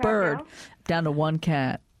 and a bird. Down to 1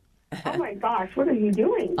 cat. Oh my gosh, what are you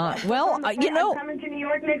doing? I'm coming to New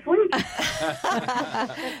York next week.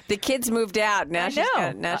 The kids moved out. Now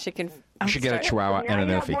she can. You should get a Chihuahua and a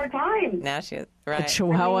Newfie. More time. Now she right. A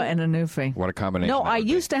Chihuahua and a Newfie. What a combination! No, I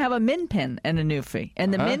used to have a Min Pin and a Newfie,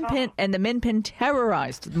 and the Min Pin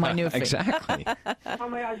terrorized my Newfie. Exactly. Oh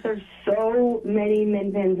my gosh, there's so many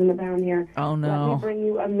Min Pins in the pound here. Oh no! Let me bring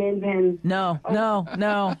you a Min Pin. No.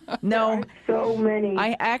 So many.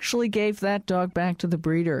 I actually gave that dog back to the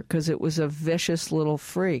breeder because it was a vicious little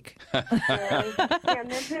freak. Yeah,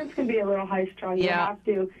 Min Pins can be a little high strung. You have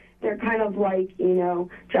to. They're kind of like,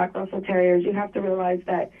 Jack Russell Terriers. You have to realize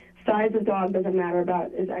that size of dog doesn't matter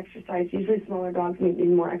about is exercise. Usually smaller dogs need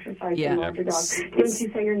more exercise than larger dogs. Didn't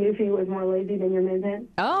you say your Newfie was more lazy than your Min Pin?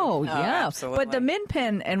 Oh, yeah. Absolutely. But the Min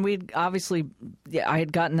Pin, and I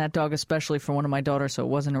had gotten that dog especially for one of my daughters, so it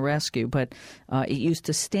wasn't a rescue, but it used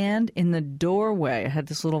to stand in the doorway. I had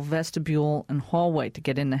this little vestibule and hallway to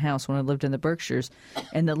get in the house when I lived in the Berkshires,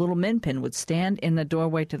 and the little Min Pin would stand in the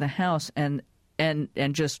doorway to the house and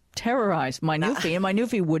just terrorize my Newfie, and my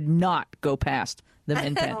Newfie would not go past the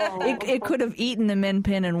Min Pin. It could have eaten the Min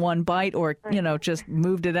Pin in one bite, or just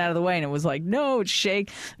moved it out of the way, and it was like, no, shake.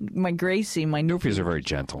 My Gracie, my Newfies are very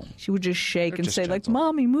gentle. She would just shake and say, like,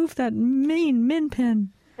 Mommy, move that mean Min Pin.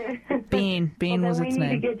 Bean was its name.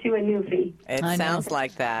 We need to get you a Newfie. It sounds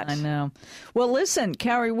like that. I know. Well, listen,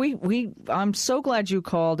 Kari, I'm so glad you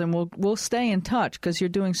called, and we'll stay in touch because you're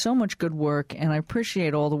doing so much good work, and I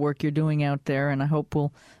appreciate all the work you're doing out there, and I hope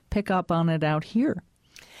we'll pick up on it out here.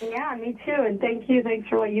 Yeah, me too. And thank you. Thanks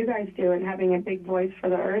for what you guys do and having a big voice for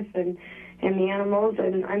the earth and the animals.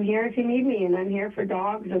 And I'm here if you need me, and I'm here for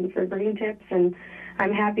dogs and for green tips, and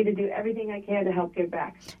I'm happy to do everything I can to help give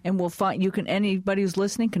back. And we'll find anybody who's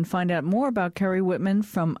listening can find out more about Kari Whitman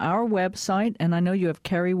from our website. And I know you have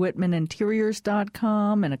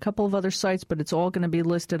KariWhitmanInteriors.com and a couple of other sites, but it's all going to be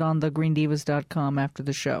listed on thegreendivas.com after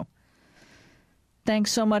the show.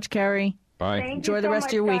 Thanks so much, Kari. Bye. Enjoy the rest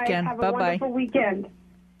of your weekend. Have a wonderful weekend.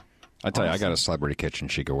 I tell you, I got a celebrity kitchen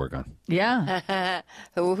she could work on. Yeah.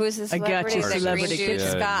 Who's the celebrity? I got you, celebrity kitchen.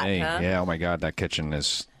 Scott, huh? Yeah, oh my God, that kitchen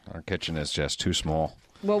is Our kitchen is just too small.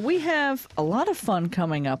 Well, we have a lot of fun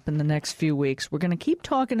coming up in the next few weeks. We're going to keep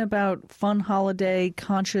talking about fun holiday,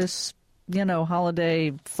 conscious,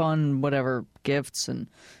 holiday fun, whatever, gifts and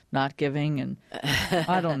not giving, and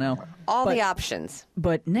I don't know. The options.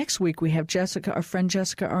 But next week we have our friend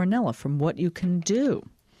Jessica Arnella from What You Can Do.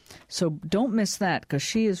 So don't miss that, because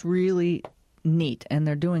she is really neat, and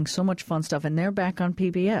they're doing so much fun stuff, and they're back on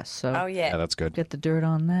PBS. So yeah, that's good. Get the dirt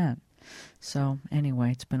on that. So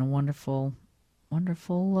anyway, it's been a wonderful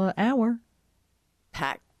hour.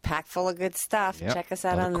 Pack full of good stuff. Yep. Check us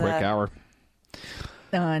out on quick hour.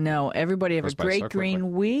 I know. Everybody have a great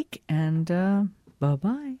green week, and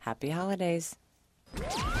bye-bye. Happy holidays.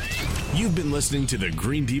 You've been listening to the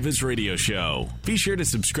Green Divas Radio Show. Be sure to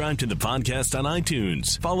subscribe to the podcast on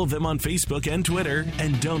iTunes, follow them on Facebook and Twitter,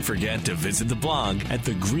 and don't forget to visit the blog at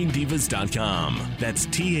thegreendivas.com. That's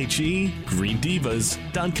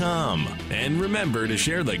greendivas.com. And remember to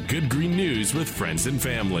share the good green news with friends and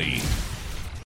family.